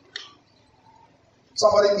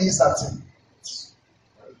 Somebody is at him.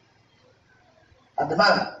 And the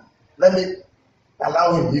man, let me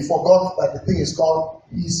allow him. He forgot that the thing is called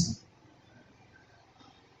easy.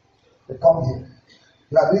 They come here.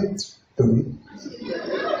 You are doing it to me.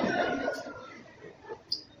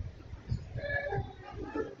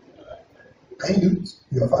 Can you do it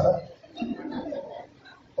to your father?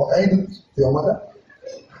 Or can you do it to your mother?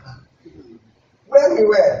 Where we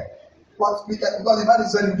were, because the man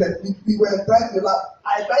is very dead, we were trying to laugh.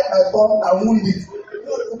 I bite my thumb and wound it. You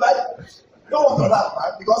don't want to laugh,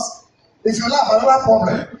 man, because if you laugh, another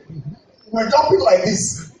problem. We're jumping like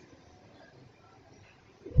this.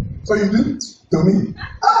 So you do it to me.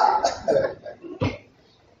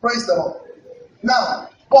 Praise the Lord. Now,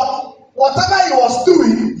 but whatever he was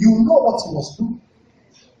doing, you know what he was doing.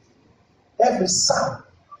 Every sound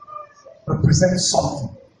represents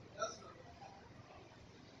something.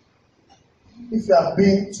 If you have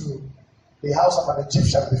been to the house of an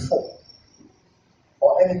Egyptian before,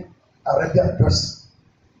 or any Arabian person,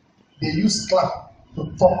 they use clap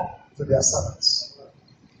to talk to their servants.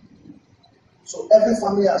 So every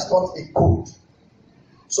family has got a code.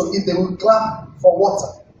 So if they will clap for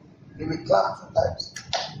water, they will clap 2 times.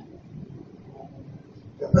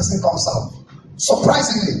 The person comes out.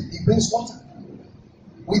 Surprisingly, he brings water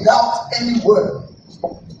without any word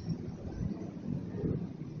spoken.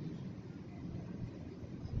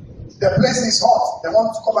 The place is hot. They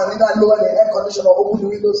want to come and either lower the air conditioner or open the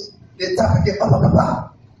windows. They tap again. Bah, bah, bah, bah.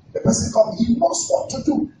 The person comes. He knows what to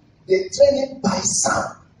do. They train him by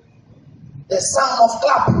sound. The sound of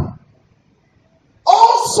clapping.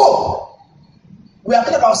 Also, we are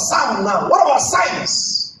talking about sound now. What about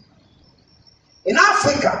signs? In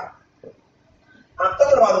Africa, I'm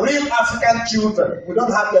talking about real African children. We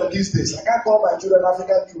don't have them these days. I can't call my children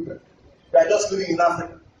African children. They are just living in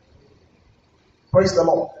Africa. Praise the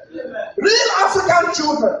Lord. Amen. Real African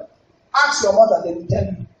children. Ask your mother, they will tell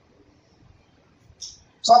you.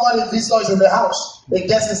 Somebody visitor is in the house. A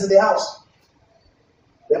guest is in the house.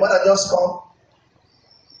 The mother just come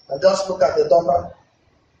and just look at the daughter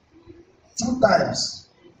 2 times.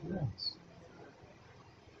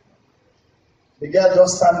 The girl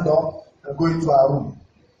just stand up and go into her room.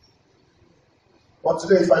 But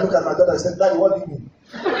today, if I look at my daughter and say, Daddy, what do you mean?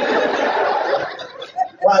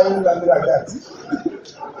 Why are you looking at me like that?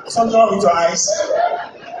 Something wrong with your eyes?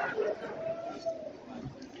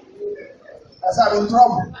 I said, I'm in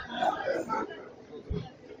trouble.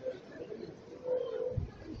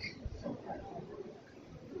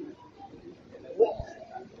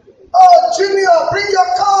 Oh, Junior, bring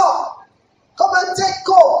your car. Come and take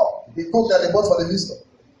coke. The coke that they bought for the visitor.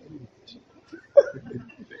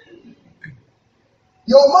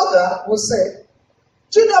 Your mother will say,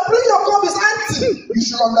 Junior, bring your cup, it's empty. You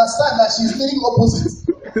should understand that she's meaning opposite.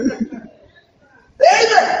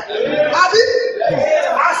 Amen. Abi,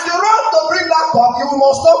 as you run to bring that cup, you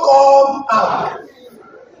must not come out.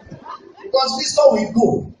 Because visitor will go.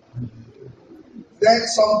 Then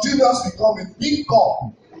some juniors will come with big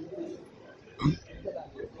cup.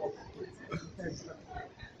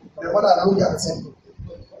 The mother look at him.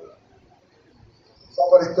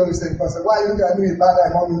 Somebody told me, say, Pastor, why are you looking at me with bad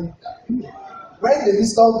eye, mommy? When the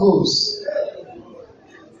visitor goes,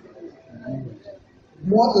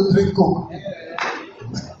 you want to drink coke.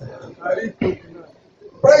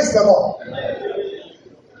 Praise the Lord.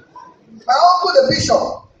 My uncle, the bishop,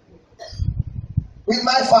 with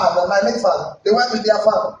my father, my late father, they went with their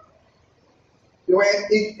father.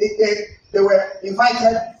 They were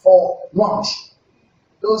invited for lunch.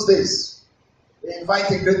 Those days, they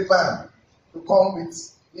invite a great man to come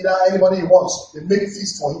with either anybody he wants. They make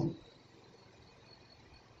feast for him.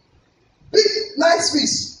 Big, nice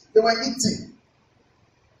feast. They were eating.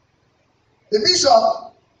 The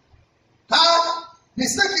bishop had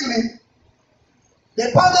mistakenly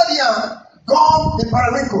the pounded yam gone the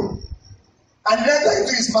periwinkle and entered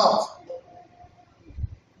into his mouth.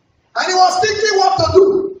 And he was thinking what to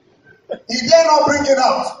do. He dare not bring it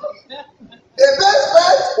out. The best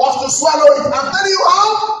bet was to swallow it. I'm telling you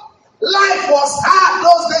how life was hard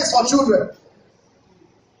those days for children.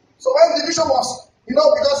 So when the bishop was,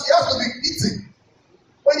 because he has to be eating.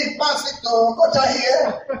 When he passed it to Kocha here,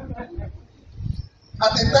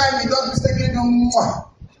 at the time he does mistakenly do mwah.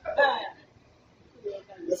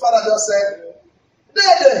 The father just said,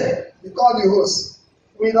 Dede, he called the host.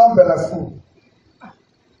 We don't bear food.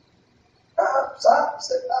 Sir,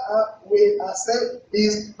 said, we are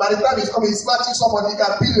saying, by the time he's coming, he's matching somebody, he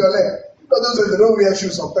can peel your leg. Those they don't wear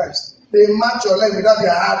shoes sometimes. They match your leg without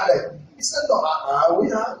their hard leg. He said, no,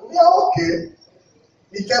 we are okay.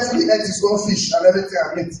 He carefully ate his own fish and everything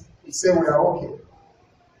and meat. He said, we are okay.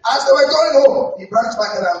 As they were going home, he branched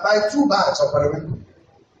back and buy 2 bags of periwinkle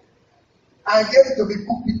and gave it to be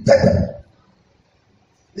cooked with pepper.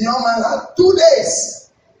 The young man had 2 days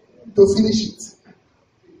to finish it.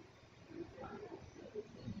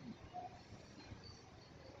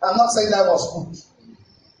 I'm not saying that was good.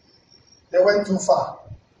 They went too far.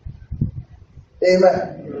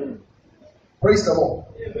 Amen. Praise the Lord.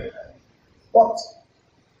 But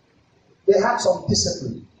they had some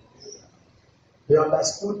discipline. They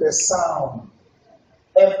understood the sound,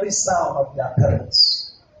 every sound of their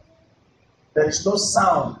parents. There is no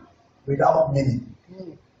sound without meaning.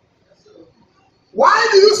 Why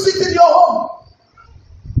do you sit in your home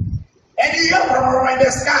and you hear in the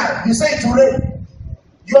sky? You say it will rain.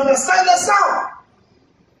 You understand the sound,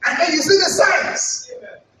 and then you see the signs.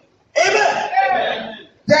 Amen. Amen.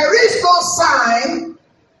 There is no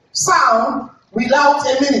sound without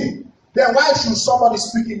a meaning. Then why should somebody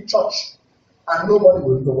speak in church and nobody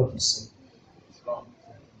will know what to say?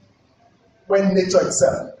 When nature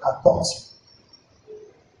itself had taught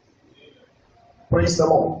you. Praise the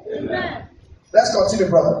Lord. Amen. Let's continue,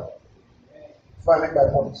 brother. Before I make my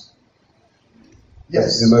point.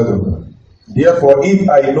 Yes. 11. Therefore, if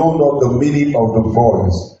I know not the meaning of the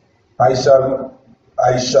voice, I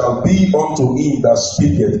shall be unto him that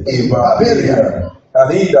speaketh a barbarian,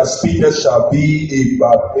 and he that speaketh shall be a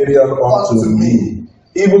barbarian unto me.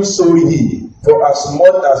 Even so he, for as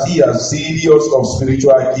much as he is zealous of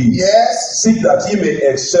spiritual gifts, seek that he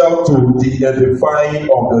may excel to the edifying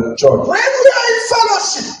of the church. When we are in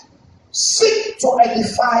fellowship, seek to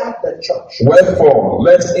edify the church. Wherefore,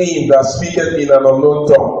 let him that speaketh in an unknown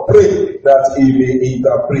tongue pray that he may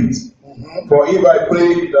interpret. For if I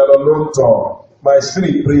pray in an unknown tongue, my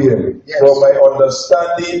spirit prayeth, but my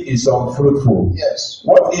understanding is unfruitful. Yes.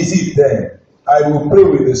 What is it then? I will pray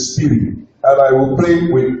with the spirit, and I will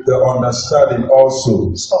pray with the understanding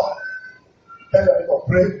also. Stop. Tell your people,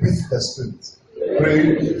 pray with the spirit.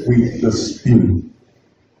 Pray with the spirit.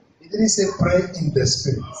 He didn't say pray in the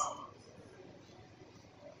spirit.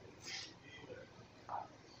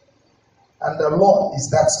 And the Lord is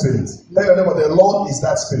that Spirit. Tell your neighbor, the Lord is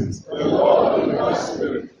that Spirit. The Lord is that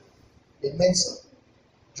Spirit. It means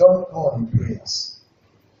join God in prayers.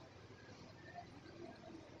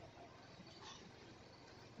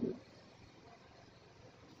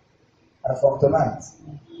 And from tonight,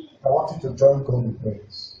 I want you to join God in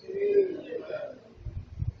prayers.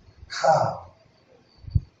 How?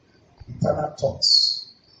 Eternal thoughts.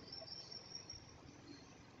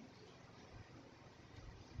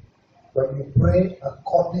 When you pray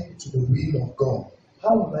according to the will of God,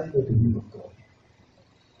 how will I know the will of God?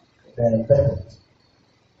 They're embedded.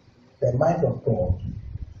 The mind of God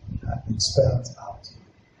has been spelled out.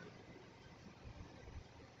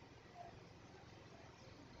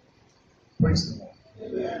 Praise the Lord.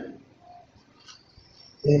 Amen.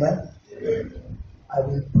 Amen. Amen. I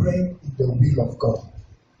will pray in the will of God.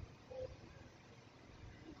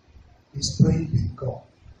 He's praying with God.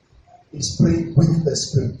 He's praying with the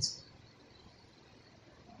Spirit.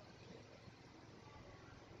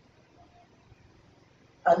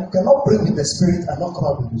 And you cannot pray with the Spirit and not come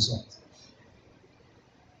out with result.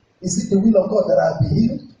 Is it the will of God that I'll be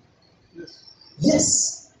healed? Yes.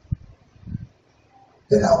 Yes.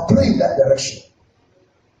 Then I'll pray in that direction.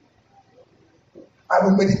 I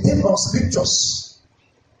will meditate on scriptures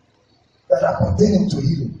that are pertaining to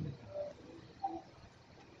healing.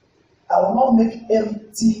 I will not make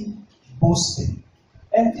empty boasting.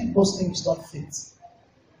 Empty boasting is not faith.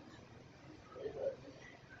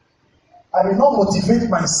 I will not motivate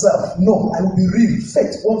myself. No, I will be real.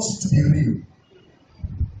 Faith wants you to be real.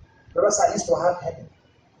 Because I used to have headache.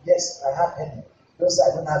 Yes, I have headache. Because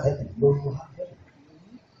I don't have headache. No, you have headache.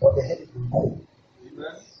 But the headache will go.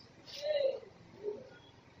 Amen.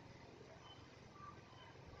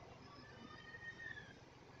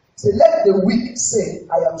 Say, let the weak say,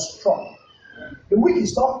 I am strong. The weak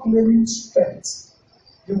is not claiming strength.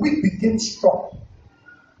 The weak became strong.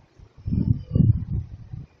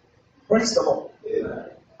 Praise the Lord. Amen.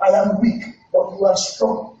 I am weak, but you are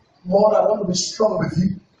strong. Lord, I want to be strong with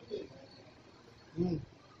you.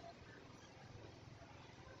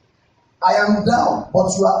 I am down,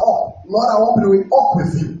 but you are up. Lord, I want to be up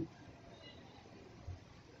with you.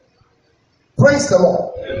 Praise the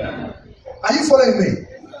Lord. Amen. Are you following me?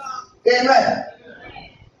 Amen.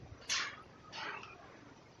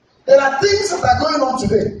 There are things that are going on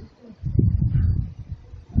today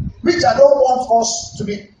which I don't want us to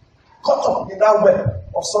be caught up in that web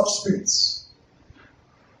of such spirits.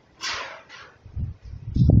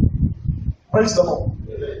 Praise the Lord.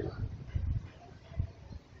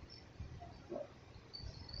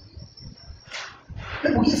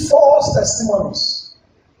 People give false testimonies.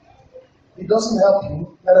 It doesn't help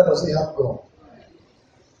you, neither does it help God.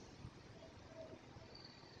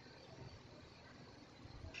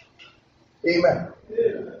 Amen.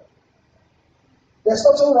 Amen. There's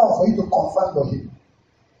nothing wrong for you to confirm your healing.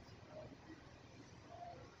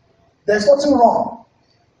 There's nothing wrong.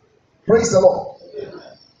 Praise the Lord.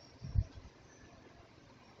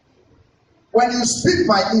 When you speak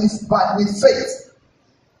with faith,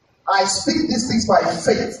 I speak these things by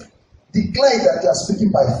faith. Declare that you are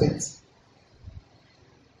speaking by faith.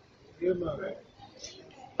 Amen.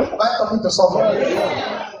 Am I talking to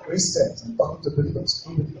someone? Christians, I'm talking to believers.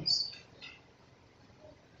 Unbelievers.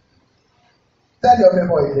 Tell your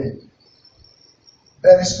neighbor again.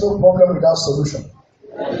 There is no problem without solution.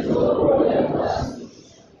 And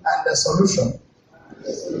the solution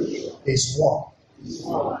is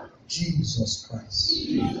one. Jesus Christ.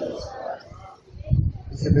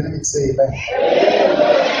 If you believe it, say amen.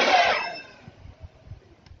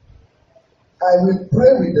 I will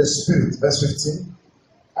pray with the Spirit, verse 15,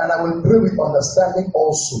 and I will pray with understanding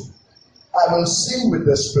also. I will sing with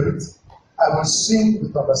the Spirit, I will sing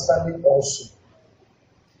with understanding also.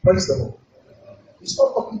 Praise the Lord. He's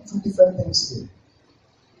not talking two different things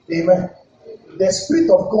here. Amen. The Spirit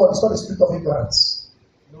of God is not the spirit of ignorance.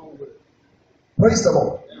 No way. Praise the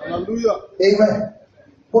Lord. Hallelujah. Amen.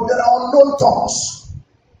 But there are unknown tongues.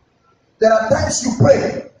 There are times you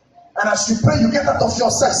pray, and as you pray, you get out of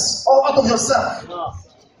yourself, or out of yourself.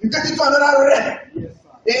 You get into another realm.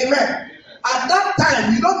 Yes, Amen. At that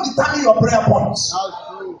time, you don't determine your prayer points.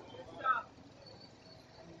 that's true.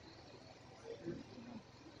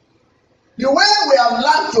 The way we have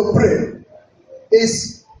learned to pray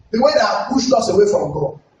is the way that have pushed us away from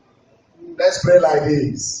God. Let's pray like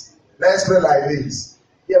this. Let's pray like this.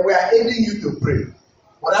 Yeah, we are aiding you to pray.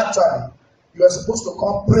 But actually, you are supposed to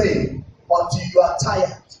come pray until you are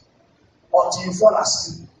tired, until you fall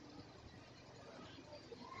asleep.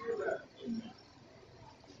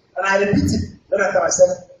 And I repeat it. Then I tell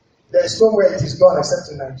myself, there is nowhere it is done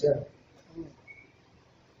except in Nigeria.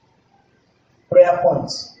 prayer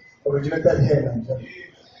points originated here in Nigeria.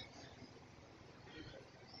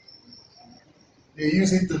 They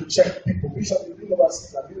use it to check people. Bishop, you been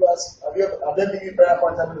overseas? Have they been given prayer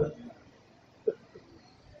points everywhere?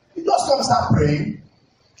 You just come start praying.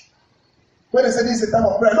 When they say this is a time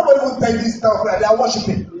of prayer, nobody will tell you this is a time of prayer. They are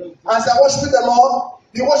worshiping. As they are worshiping the Lord,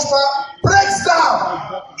 the worshiper breaks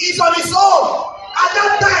down. He's on his own. At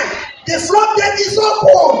that time, the floodgate is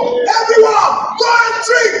open. Everyone, go and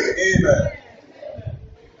drink. Amen.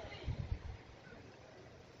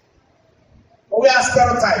 But we are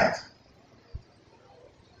stereotyped.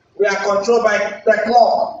 We are controlled by the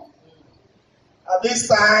clock. At this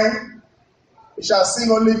time, we shall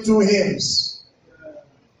sing only 2 hymns.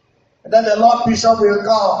 And then the Lord Bishop will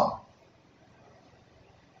come.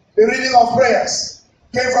 The reading of prayers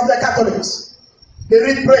came from the Catholics. They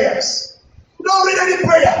read prayers. We don't read any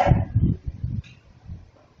prayer.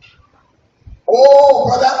 Oh,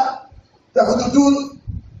 brother, we are going to do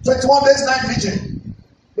 21 days night vigil.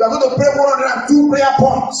 We are going to pray 102 prayer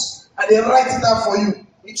points. And they write it down for you.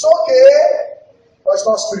 It's okay, but it's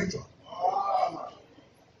not spiritual.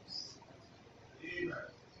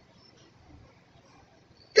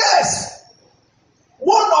 Yes.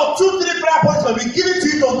 1 or 2, 3 prayer points will be given to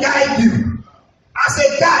you to guide you. As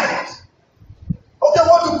a guide. Okay,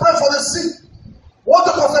 want to pray for the sick. Want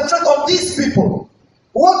to concentrate on these people.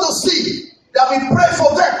 Want to see that we pray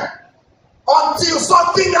for them until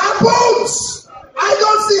something happens. I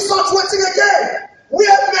don't see such waiting again. We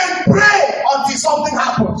have been pray until something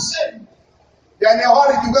happens. Then in a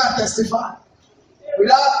hurry to go and testify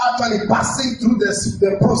without actually passing through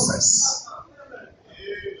the process.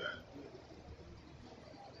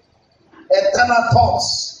 Eternal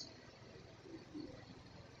thoughts.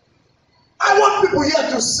 I want people here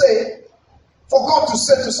to say, for God to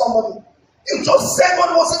say to somebody, you just said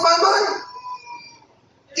what was in my mind.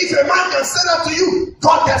 If a man can say that to you,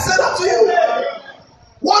 God can say that to you.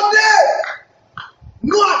 One day,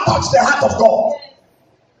 Noah touched the heart of God.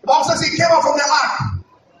 The Bible says he came out from the ark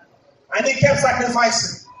and he kept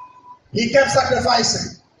sacrificing. He kept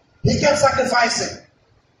sacrificing. He kept sacrificing.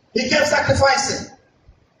 He kept sacrificing.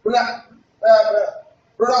 Brother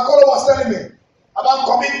Kolo was telling me about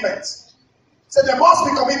commitment. He said there must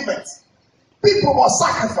be commitment. People must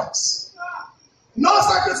sacrifice. No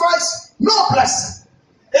sacrifice, no blessing.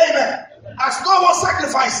 Amen. As God was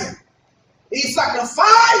sacrificing, he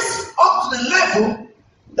sacrificed up to the level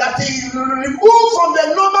that he removed from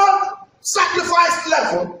the normal sacrifice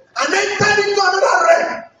level and then turned into another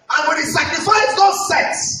realm. And when he sacrificed those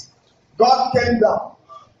sets, God came down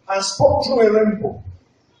and spoke through a rainbow.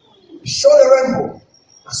 He showed a rainbow.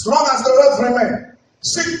 As long as the earth remains,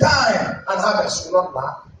 seed time and harvest will not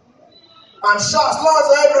lack. And sure, as long as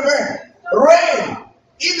the earth remains, rain.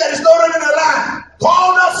 If there is no rain in the land,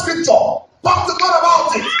 call the scripture. Talk to God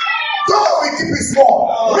about it. God will keep it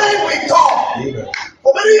small. Rain will come.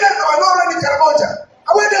 For many years there was no rain in California.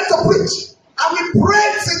 I went there to preach. And we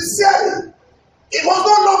prayed sincerely. It was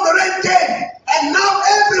not long the rain came. And now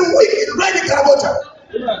every week it rains in California.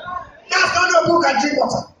 Now no people can drink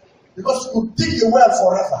water. Because you could dig the well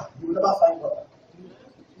forever. You will never find water.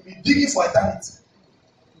 You'll be digging for eternity.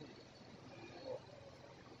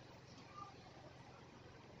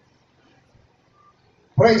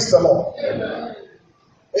 Praise the Lord. Amen.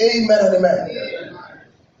 Amen and amen. Amen.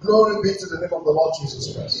 Glory be to the name of the Lord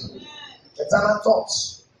Jesus Christ. Eternal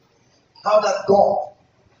thoughts. How that God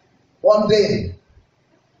one day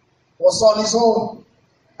was on his own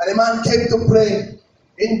and a man came to pray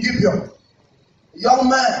in Gibeon. A young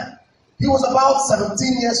man. He was about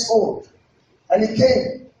 17 years old. And he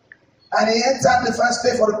came and he entered the first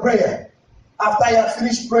day for the prayer. After he had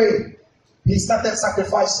finished praying, he started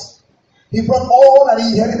sacrificing. He brought all that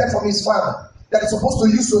he inherited from his father that he's supposed to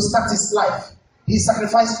use to start his life. He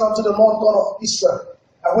sacrificed it unto the Lord God of Israel.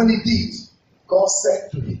 And when he did, God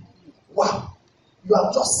said to him, wow, you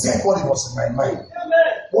have just said what was in my mind.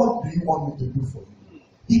 Amen. What do you want me to do for you?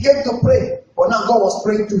 He came to pray, but now God was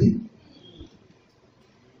praying to him.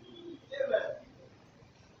 Amen.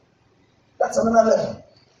 That's another level.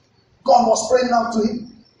 God was praying now to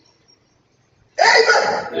him.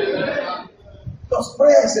 Amen. Amen. Because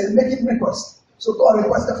prayer is a making request. So God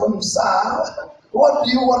requested from him, sir, what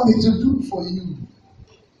do you want me to do for you?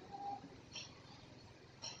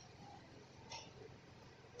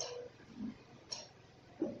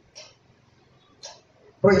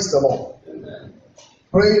 Praise the Lord. Amen.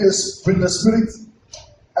 Pray with the Spirit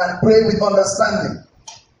and pray with understanding.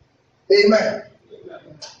 Amen.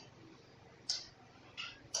 Amen.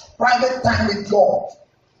 Private time with God.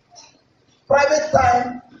 Private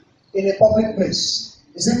time in a public place.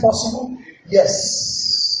 Is it possible?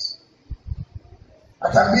 Yes.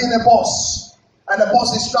 I can be in a bus, and the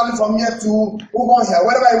bus is traveling from here to over here,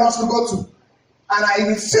 wherever he wants to go to, and I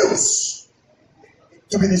refuse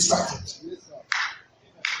to be distracted.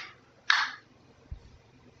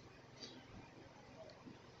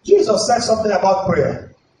 Jesus said something about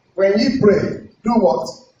prayer. When you pray, do what?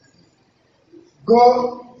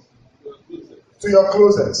 Go to your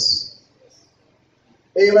closets.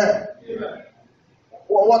 Amen. Amen.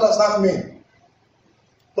 Well, what does that mean?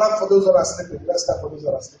 Clap for those that are sleeping. Let's clap for those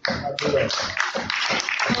that are sleeping. Amen.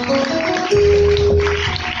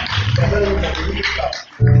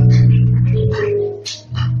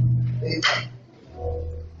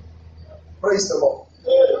 Praise the Lord.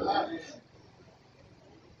 Amen.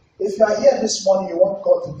 If you are here this morning, you want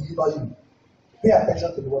God to deliver you, pay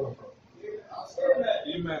attention to the word of God.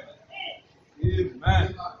 Amen.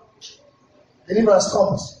 Amen. Deliverance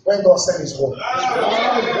comes when God sends His word.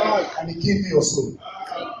 And He gives you your soul.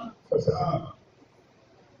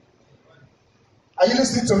 Are you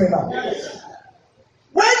listening to me now?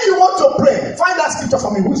 When you want to pray, find that scripture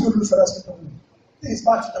for me. Who's going to look for that scripture for me? This is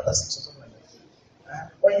Matthew chapter 6 or something like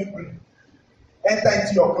that. When you pray, enter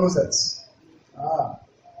into your closets.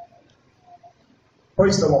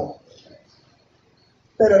 Praise the Lord.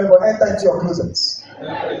 Tell everybody, enter into your closets.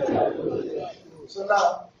 So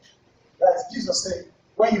now, that's Jesus said,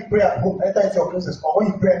 when you pray at home, enter into your closets, or when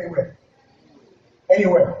you pray anywhere.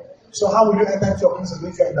 Anywhere. So how will you enter into your closets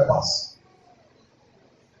if you're in the bus?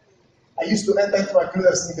 I used to enter into my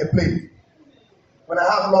closets in the plane. When I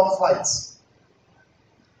have long flights.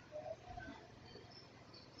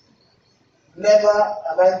 Never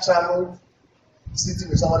have I traveled sitting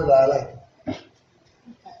with somebody that I like.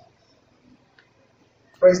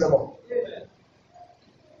 Praise the Lord.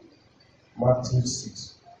 Matthew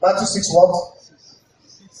 6. Matthew 6 what?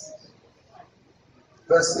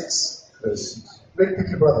 Verse 6. Verse 6. Read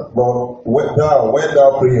quickly, brother. But when thou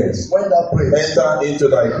prayest, enter into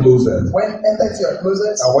thy closet. Enter into your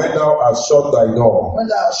closet. And when thou hast shut thy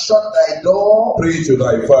door, pray to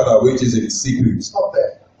thy Father which is in secret. Stop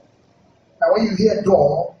there. And when you hear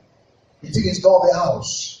door, you think it's door of the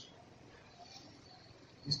house.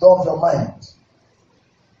 It's door of your mind.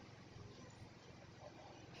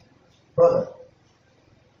 Brother,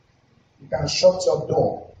 you can shut your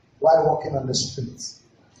door while walking on the street.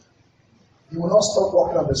 You will not stop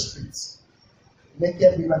walking on the street.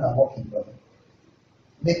 Naked women are walking, brother.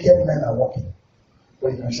 Naked men are walking.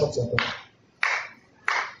 But you can shut your door.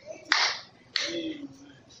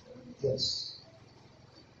 Yes.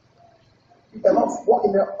 You cannot walk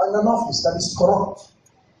in an office that is corrupt.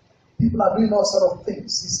 People are doing all sort of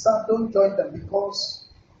things. Sister, don't join them because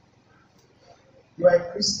you are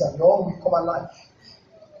a Christian. Your own will come alive.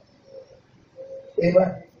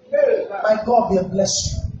 Amen. My God will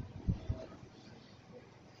bless you.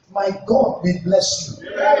 My God will bless you.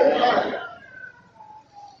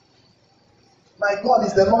 My God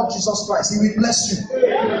is the Lord Jesus Christ. He will bless you.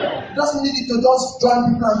 He doesn't need you to just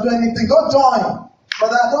join people and do anything. Don't join.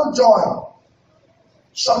 Brother, don't join.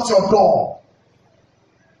 Shut your door.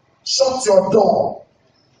 Shut your door.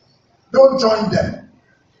 Don't join them.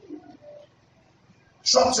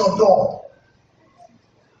 Shut your door.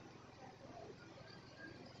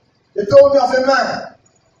 They told me of a man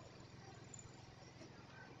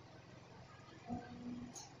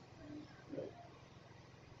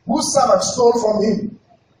whose servant stole from him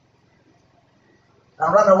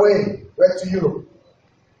and ran away, went to Europe.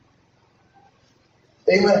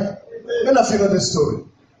 Amen. Many of you know this story.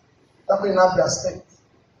 Happened in Abia State.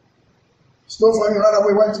 Stole from him, ran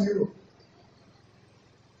away, went to Europe.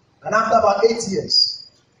 And after about 8 years,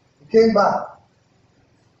 he came back.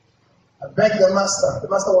 I begged the master. The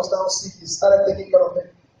master was down sick. He started taking care of him.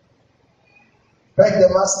 Begged the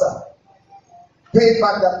master. Paid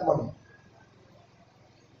back that money.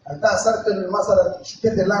 And then I started telling the master that he should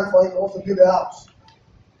get the land for him. He wants to build a house.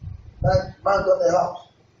 That man got a house.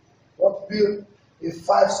 He wants to build a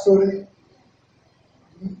 5-story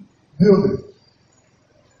building.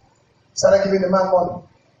 Started giving the man money.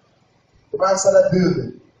 The man started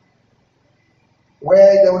building.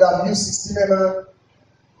 Where they would have used 16 mm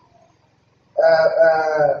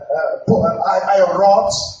iron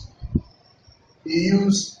rods, he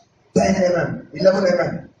used 10 mm, 11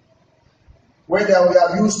 mm. Where they would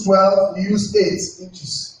have used 12, he used 8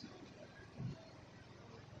 inches.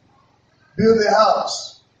 Build the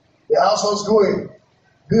house. The house was going.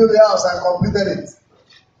 Build the house and completed it.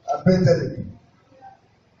 And painted it.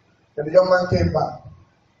 Then the young man came back.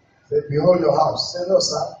 Said, behold your house. Said, no,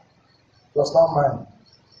 sir. It was not mine.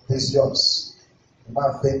 It is yours. The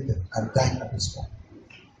man fainted and died at the spot.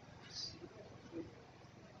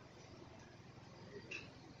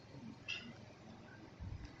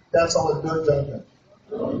 Tell someone, don't join them.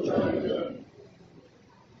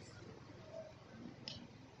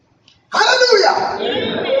 Hallelujah.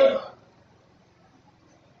 Amen.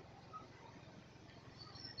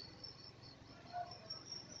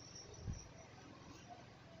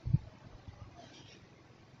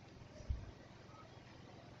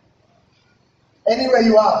 Anywhere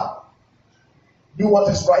you are, do what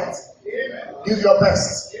is right. Amen. Give your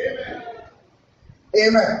best. Amen.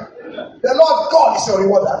 Amen. The Lord God is your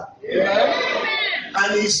rewarder. Amen.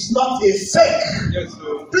 And He's not a fake. Yes,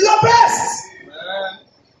 sir. Do your best. Amen.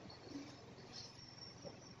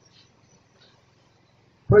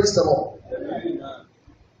 Praise the Lord. Amen.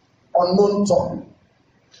 Unknown tongue.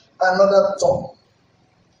 Another tongue.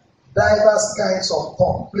 Diverse kinds of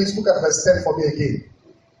tongue. Please look at verse 10 for me again.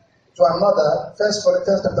 To another, 1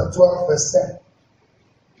 Corinthians chapter 12, verse 10.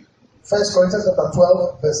 1 Corinthians chapter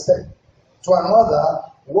 12, verse 10. To another,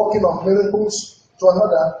 working of miracles. To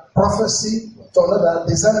another, prophecy. To another,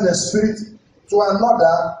 discerning the spirit. To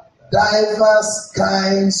another, diverse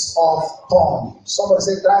kinds of tongues. Somebody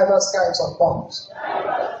say diverse kinds of tongues.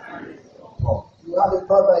 You have a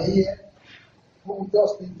brother here who will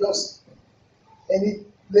just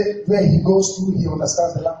anywhere he goes to, he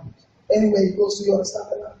understands the language. Anywhere he goes to, he understands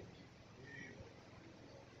the language.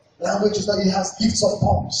 Language is that he has gifts of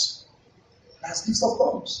tongues. He has gifts of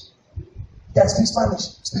tongues. He can speak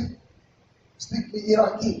Spanish. Speak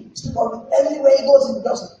Iraqi. Speak all. Anywhere he goes, he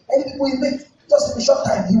does it. Any people he meet, just in a short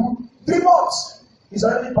time, he will 3 months. He's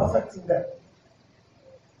already perfecting them.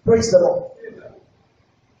 Praise the Lord.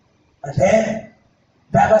 And then,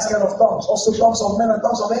 diverse kind of tongues. Also tongues of men and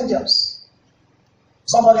tongues of angels.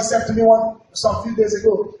 Somebody said to me some few days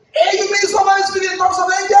ago, hey, you mean somebody speaking in tongues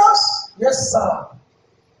of angels? Yes, sir.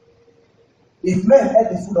 If men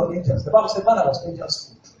ate the food of angels, the Bible said manna was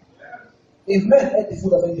angels' food. If men ate the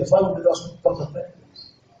food of angels, why would they not speak tongues of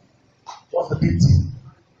angels? What's the big deal?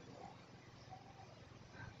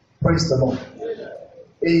 Praise the Lord.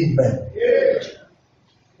 Amen.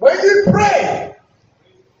 When you pray,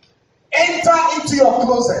 enter into your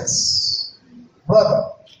closets.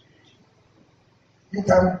 Brother, you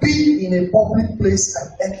can be in a public place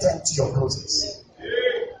and enter into your closets.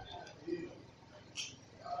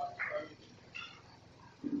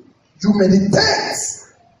 You meditate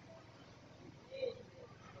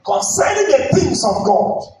concerning the things of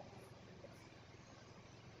God.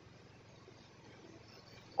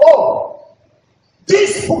 Oh,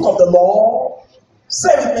 this book of the law, say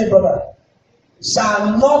with me, brother,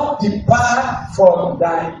 shall not depart from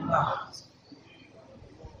thy mouth.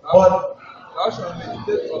 But Thou shalt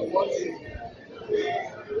meditate upon it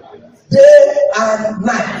day and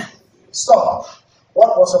night. Stop.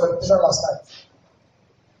 What was your meditation last night?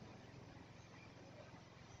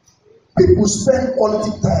 People spend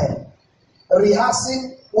quality time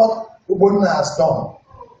rehearsing what Ubunna has done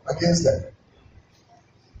against them.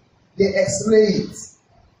 They X-ray it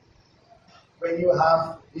when you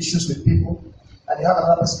have issues with people and you have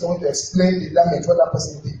another person going to explain the damage what that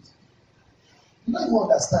person did. You don't even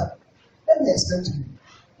understand. Let me explain to you.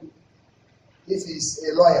 If he's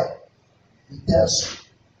a lawyer, he tells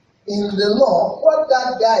you. In the law, what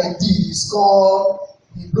that guy did is called,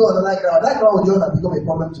 he blew on another ground. That ground will just become a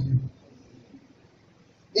problem to you.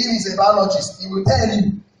 If he's a biologist, he will tell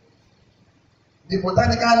you the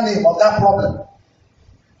botanical name of that problem.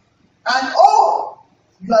 And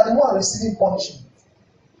you are the one receiving punishment.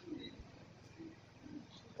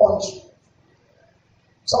 Punishment.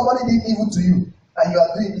 Somebody did evil to you, and you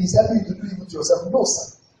are doing, he's helping you to do evil to yourself. No,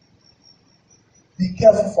 sir. Be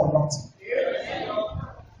careful for nothing.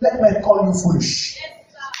 Let men call you foolish.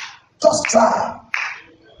 Just try.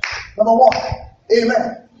 Number one,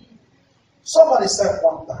 amen. Somebody said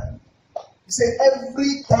one time, he said,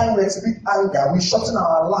 every time we exhibit anger, we shorten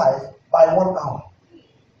our life by 1 hour.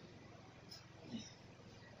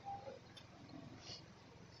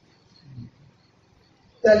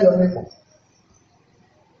 Tell your neighbor,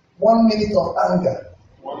 1 minute of anger,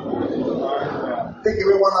 take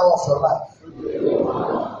away 1 hour of your life.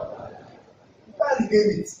 You can't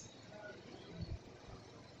regain it.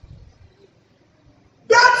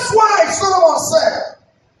 That's why Solomon said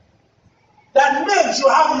that men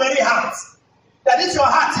should have many hearts. That if your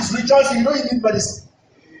heart is rejoicing, you don't even need medicine.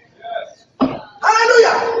 Yes.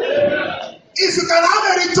 Hallelujah. Yes. If you can have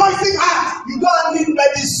a rejoicing heart, you don't need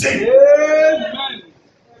medicine. Amen.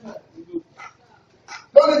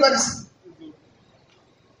 Don't need medicine.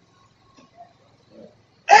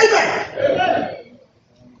 Amen. Amen.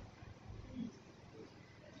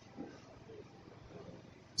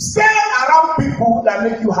 Stay around people that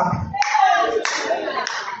make you happy.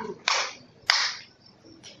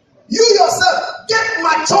 You yourself get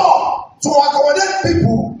mature to accommodate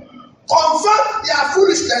people, convert their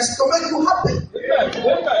foolishness to make you happy.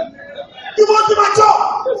 You must be mature.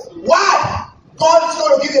 Why? God is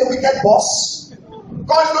going to give you a wicked boss.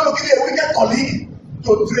 God is going to give you a wicked colleague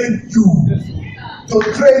to train you. To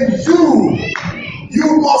train you. You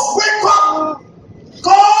must wake up.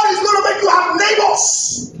 God is going to make you have neighbors.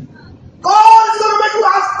 God is going to make you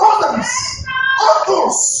have cousins,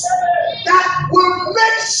 uncles that will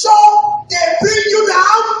make sure they bring you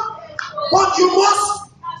down. But you must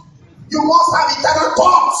have eternal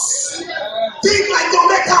thoughts. Think like your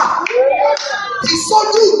maker. He's so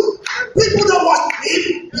good. People don't worship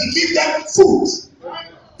him, he gives them food.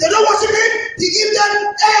 They don't worship him, he gives them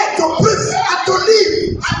air to breathe and to live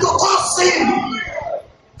and to cause sin.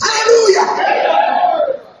 Hallelujah.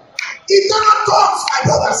 Eternal thoughts, my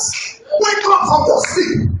brothers. Wake up from your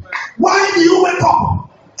sleep. Why do you wake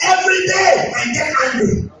up every day and get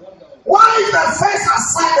angry? Why is the first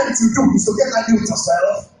assignment you do is to get angry with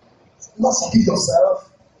yourself? Not forgive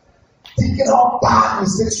yourself. Thinking how bad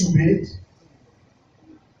mistakes you made.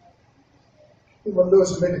 Even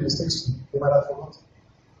those who made the mistakes, they might have forgotten.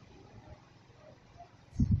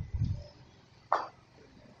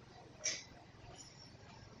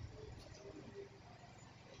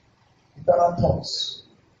 Eternal thoughts.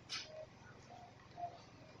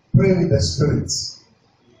 Pray with the Spirit.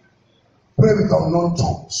 Pray with unknown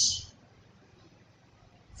tongues.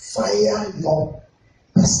 Fire your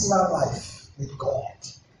personal life with God.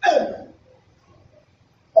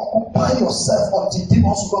 Occupy yourself until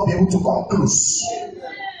demons will not be able to come close.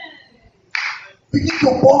 Begin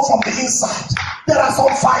to burn from the inside. There are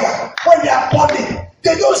some fire. When they are burning,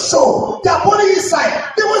 they don't show. They are burning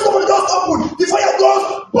inside. Then when somebody just open, the fire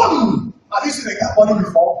goes boom. Have you seen a car burning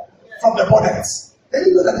before? From the bonnet. Then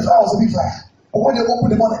you know that the fire was a big fire. But when they open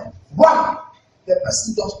the bonnet, one, the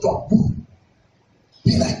person just drop boom.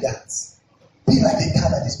 Be like that. Be like the car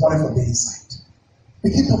that is burning from the inside.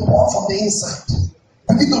 Begin to burn from the inside.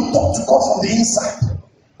 Begin to talk to God from the inside.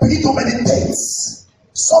 Begin to meditate.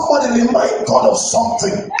 Somebody remind God of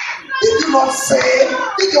something. Did you not say?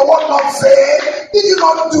 Did your word not say? Did you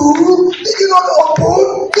not do? Did you not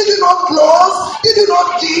open? Did you not close? Did you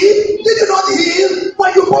not give? Did you not heal?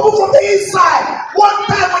 When you bubble from the inside, one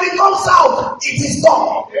time when it comes out, it is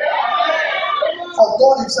done. For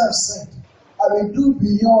God himself said, I will do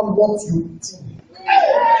beyond what you think.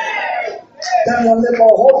 Then your neighbor,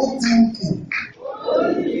 holy thinking,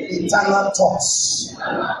 eternal thoughts.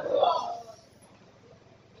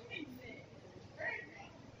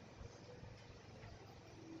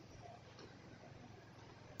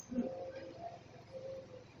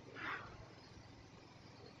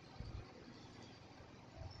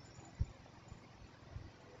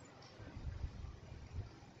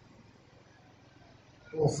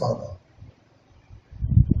 Oh Father,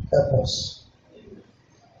 help us.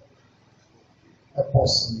 Help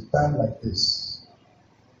us in a time like this.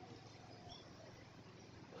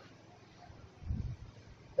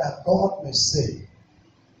 That God may say,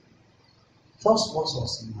 just what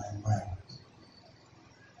was in my mind.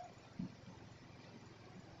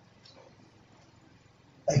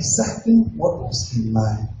 Exactly what was in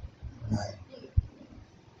my mind.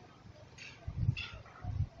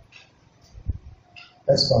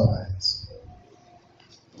 Let's bow our eyes.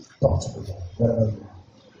 Talk to the Lord, wherever you are.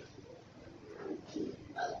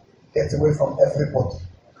 Get away from everybody.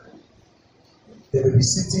 They will be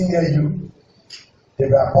sitting near you.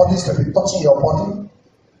 Their bodies will be touching your body.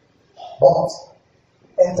 But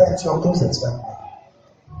enter into your closet right now.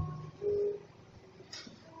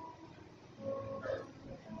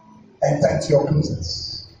 Enter into your closet.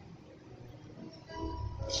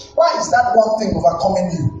 Why is that one thing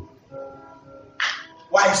overcoming you?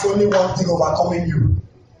 Why is only one thing overcoming you?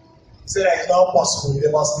 Say that it's not possible.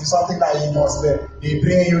 There must be something that you must be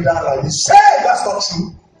bringing you down like this. Say that's not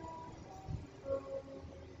true.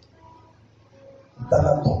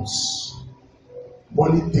 Eternal thoughts.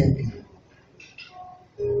 Only thinking.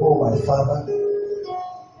 Oh my Father,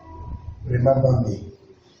 remember me.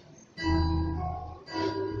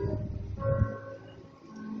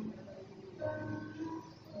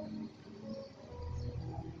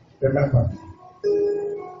 Remember me.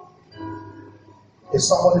 Is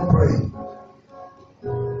somebody praying?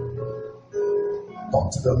 Talk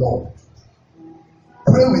to the Lord.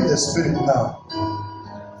 Pray with the Spirit now.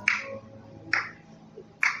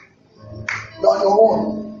 You're on your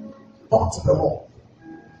own. Talk to the Lord.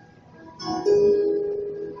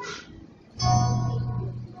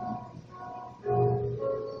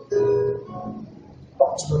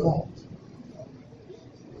 Talk to the Lord.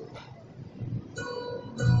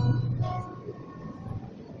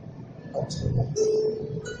 Talk to the Lord.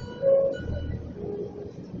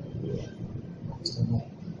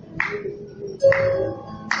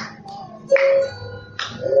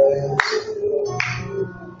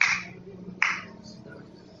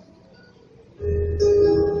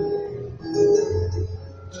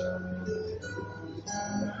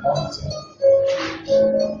 until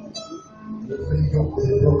every yoke will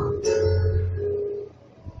be broken.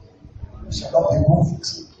 You shall not be moved.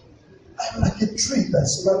 I am like a tree that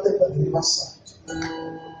is planted by the riverside.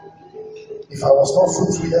 If I was not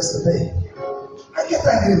fruitful yesterday, I get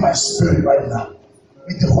angry in my spirit right now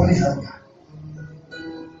with the holy hunger.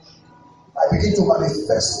 I begin to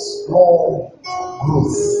manifest more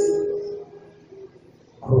growth.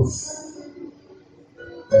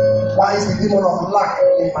 Why is the demon of lack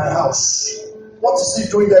in my house? What is he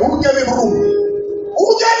doing there? Who gave him room?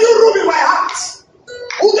 Who gave you room in my heart?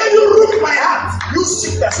 Who gave you room in my heart? You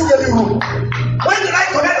sickness, who gave you room? When did I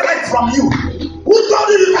collect rent from you? Who told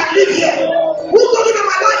you you can live here? Who told you that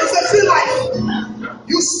my life is a free life?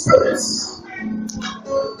 You spirits.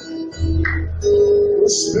 You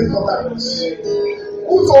spirit of darkness.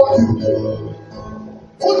 Who told you?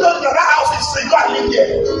 Who told you that house is free? Go and live here.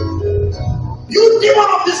 You demon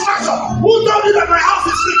of distraction. Who told you that my house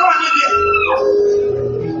is free? Go and live here.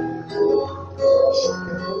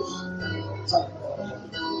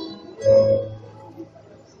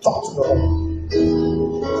 Talk to the Lord.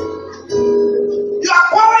 You are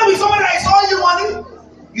quarreling with someone that is owing you money.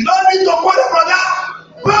 You don't need to quarrel, brother.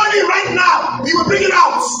 Burn it right now. He will bring it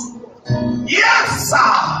out. Yes, sir.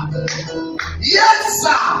 Yes,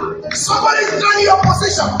 sir. Somebody is in your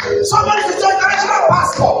position. Somebody is in your international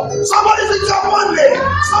passport. Somebody is in your money.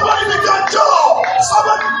 Somebody is in your job.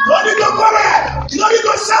 Somebody, you don't need to quarrel. You don't need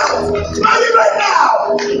to shout. Burn it right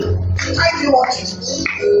now. Thank you, Lord Jesus.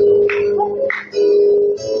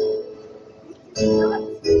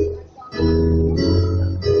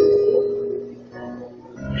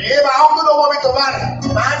 Yeah, my uncle don't want me to marry.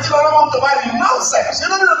 My auntie don't want to marry. Nonsense. You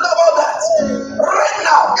don't need to talk about that. Right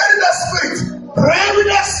now, get in the spirit. Pray with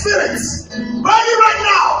the spirit. Pray right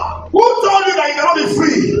now. Who told you that you cannot be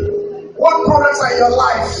free? What problems are in your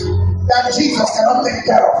life that Jesus cannot take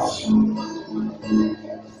care of?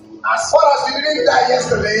 As far as you didn't die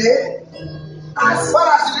yesterday,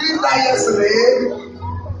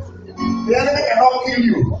 the enemy cannot kill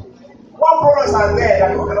you. What problems are there that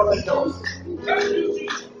you cannot take care of?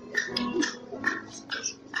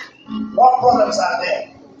 What problems are there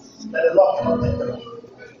that the Lord cannot take care of?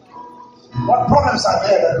 What problems are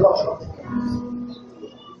there that the Lord cannot take care of?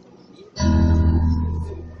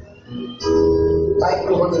 Thank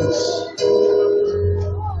you, Holy Ghost.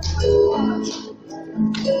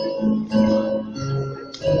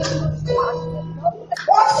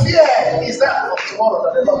 What fear is there of tomorrow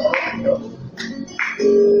that the Lord cannot take care of?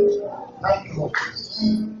 Thank you, Lord Jesus.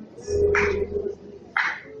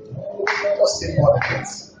 Just take 1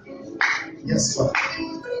 minute. Yes, Lord.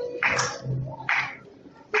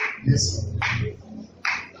 Yes, Lord.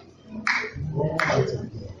 Oh, mighty God.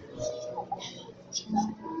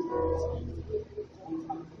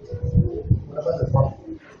 Whatever the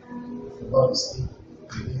problem, the Lord is saying,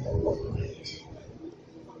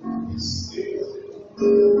 yes.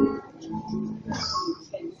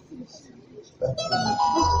 Thank you.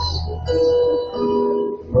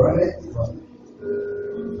 Burn it.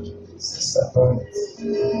 Sister, burn it.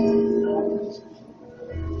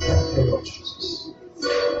 Thank you, Lord Jesus.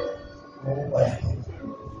 Oh, my God.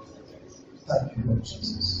 Thank you, Lord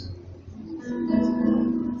Jesus.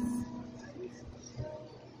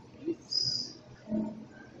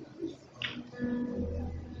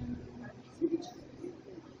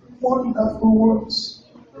 Wonderful words.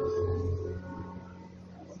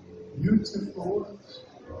 Beautiful words.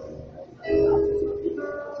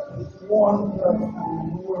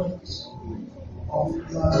 Wonderful words of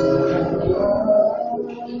love.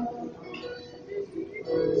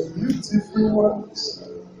 Beautiful words.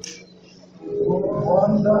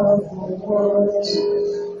 Wonderful words.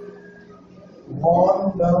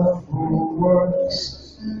 Wonderful words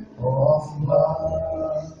of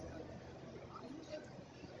love.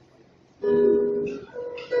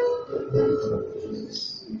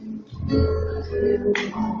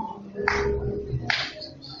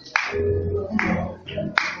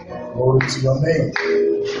 Glory to your name.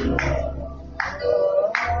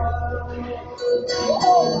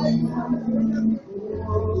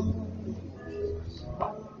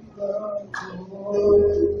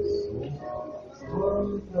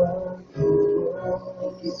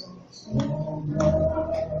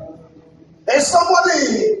 Is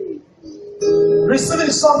somebody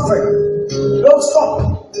receiving something? Don't stop.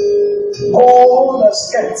 Hold the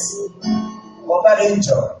skirts of that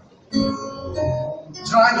angel.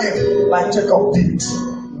 Drag him like Jacob did.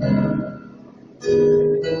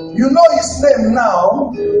 You know his name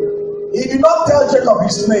now. He did not tell Jacob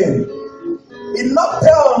his name. He did not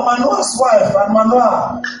tell Manoah's wife and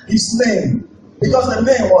Manoah his name, because the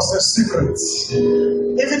name was a secret.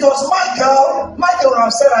 If it was Michael, Michael would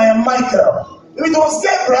have said, I am Michael. If it was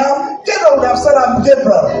Gabriel, Gabriel would have said, I'm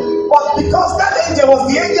Gabriel. But because that angel was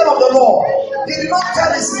the angel of the Lord, he did not tell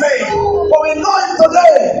his name. But we know him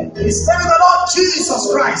today. He's telling the Lord Jesus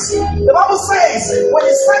Christ. The Bible says, when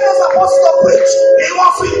he sent us apostles to preach, he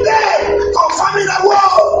was with them, confirming the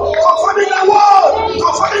word, confirming the word,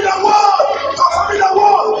 confirming the word, confirming the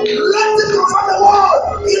word. Let him confirm the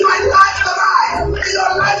word in my life tonight, in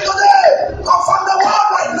your life today. Confirm the word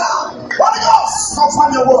right now. Holy Ghost,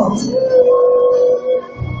 confirm your word.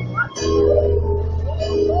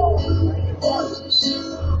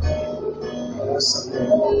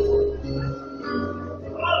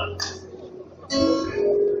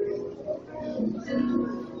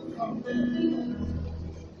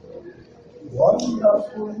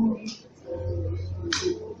 Wonderful,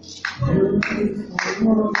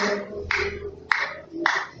 beautiful,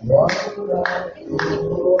 wonderful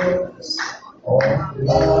words of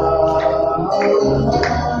love,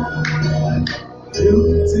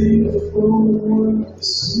 beautiful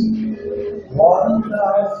words,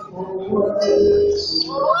 wonderful words,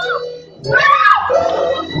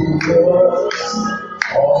 wonderful words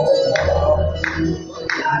of love.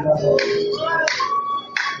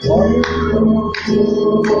 Wonderful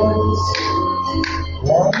words,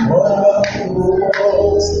 wonderful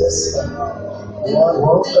words, listen.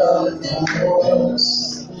 Wonderful words,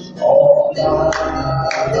 all my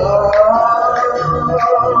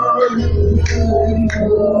wonderful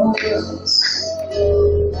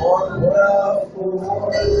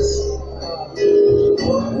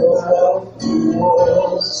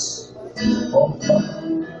words,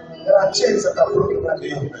 there are chains that are broken right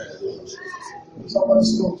now.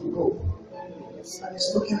 Somebody's told to go. And he's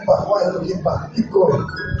looking back. Why are you looking back? Keep going.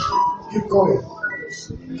 Keep going.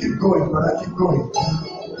 Keep going, brother. Keep going.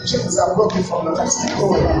 Chains are broken from the next. Keep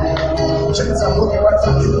going. Chains are broken right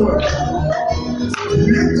now. Keep going.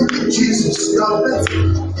 You need to be Jesus. You are meant to.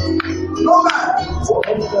 No man.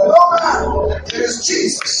 No man. It is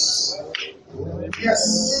Jesus. Yes.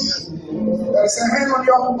 There is a hand on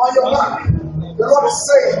your back. The Lord is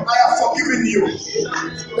saying, I have forgiven you.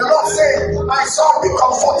 The Lord is saying, my son, be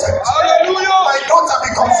comforted. Hallelujah. My daughter, be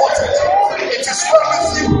comforted. It is well with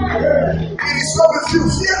you. It is well with you.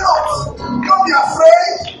 Fear not. Don't be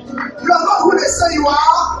afraid. You are not who they say you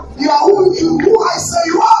are. You are who I say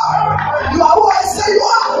you are. You are who I say you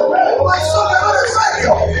are. My son, you are not a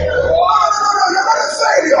failure. No, you are not a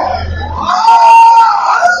failure.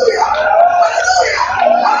 Hallelujah. Hallelujah.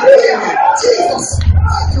 Hallelujah. Jesus.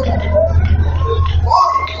 Thank you.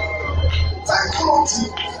 Thank you, Lord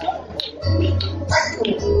Jesus. Thank you,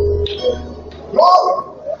 Lord.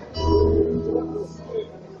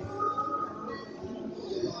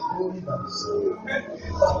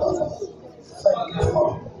 Thank you,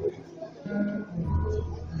 Father.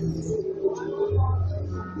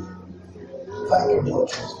 Thank you, Lord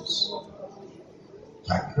Jesus.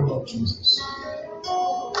 Thank you, Lord Jesus.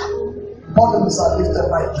 Burdens are lifted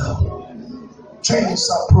right now. Chains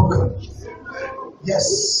are broken. Yes.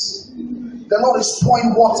 The Lord is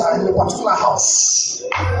pouring water in a particular house.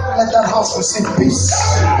 Let that house receive peace.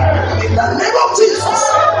 In the name of Jesus.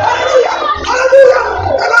 Hallelujah.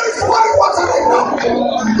 Hallelujah. The Lord is pouring water right now.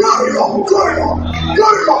 Glory, Lord. Glory, Lord.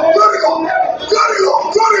 Glory, Lord. Glory, Lord. Glory, Lord.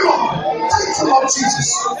 Glory, Lord. Thank you, Lord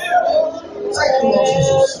Jesus. Thank you, Lord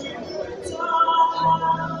Jesus.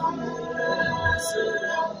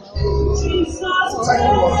 Thank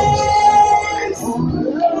you, Lord Jesus.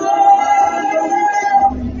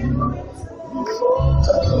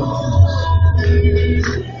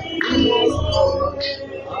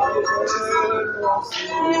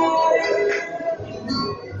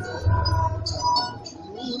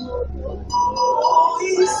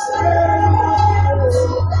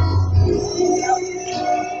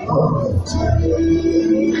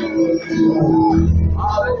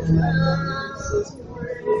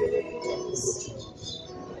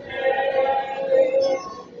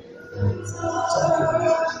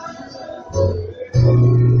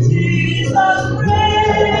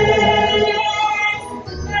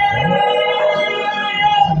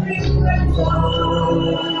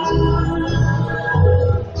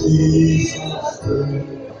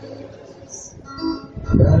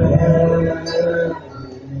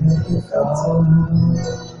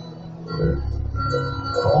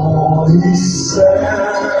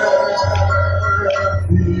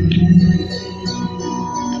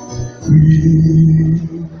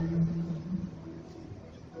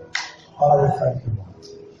 Father, thank you, Lord.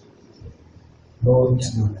 Lord, to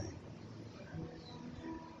your name.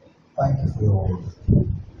 Thank you for your word.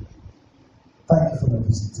 Thank you for the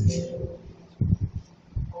visitation.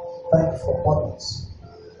 Thank you for bodies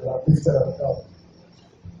that are lifted up.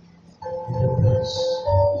 Give you praise.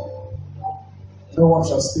 No one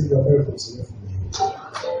shall steal your miracles away from you.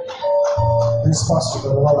 This pastor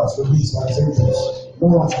that the Lord has released by his angels, no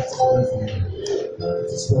one shall take away from you.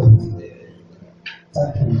 It is well with you.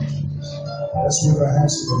 Thank you, Jesus. Let's move our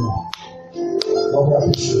hands to the Lord. Lord, we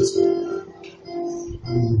appreciate you.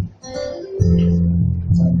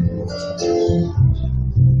 Thank you, Lord.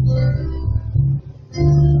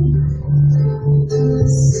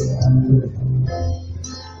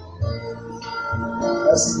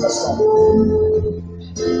 Let's sing that song.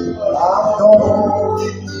 I'm going.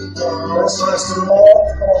 Let's rest in the Lord.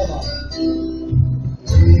 Come on now.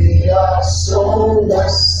 We are so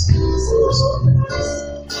blessed.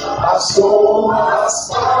 Our soul has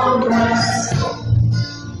found rest.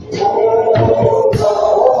 Oh,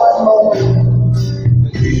 Lord.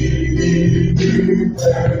 We give you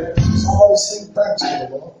praise. Somebody sing thanks to the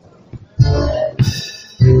Lord.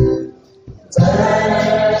 Thanks.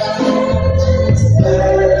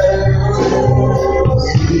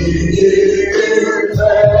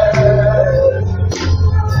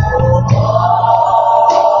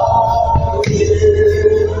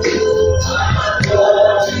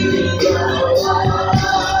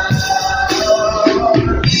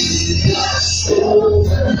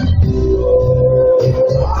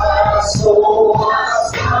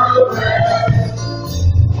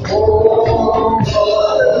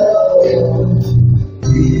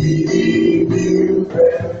 We give you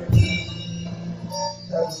praise.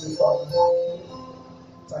 Heavenly Father,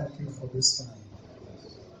 thank you for this time.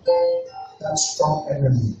 That strong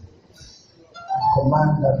enemy, I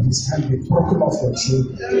command that his hand be broken off your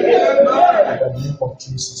children. In the name of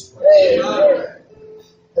Jesus Christ.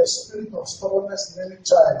 The spirit of stubbornness in any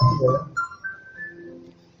child here,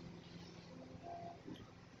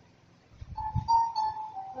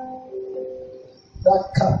 that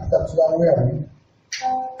cap that you are wearing,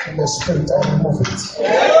 in the spirit, I remove it.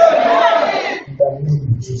 In the name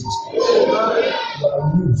of Jesus Christ. You are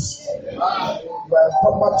loose. You are a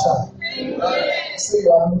proper child. Say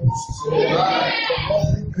you are loose. From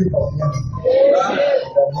every grip of the enemy.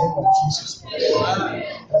 In the name of Jesus Christ.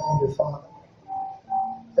 Heavenly Father,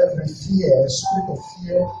 every fear, spirit of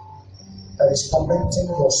fear that is tormenting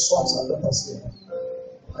your sons and daughters here,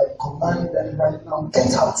 I command them right now,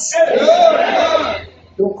 get out.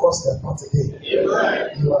 Don't cross their path again.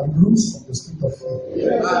 You are loose from the spirit of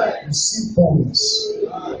fear. Receive boldness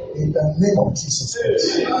in the name of Jesus Christ.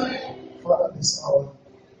 Father, this hour,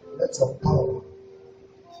 let your power,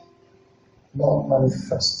 Lord,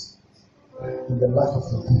 manifest in the life of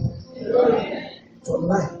your people.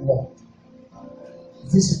 Tonight, Lord,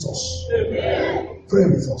 visit us. Pray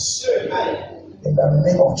with us. In the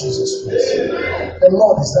name of Jesus Christ. The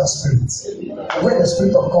Lord is that spirit. And where the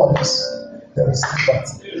spirit of God is, there is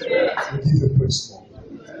liberty. We give you praise, Lord.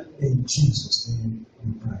 In Jesus' name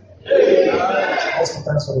we pray. Let's put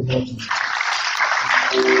thanks for the Lord Jesus.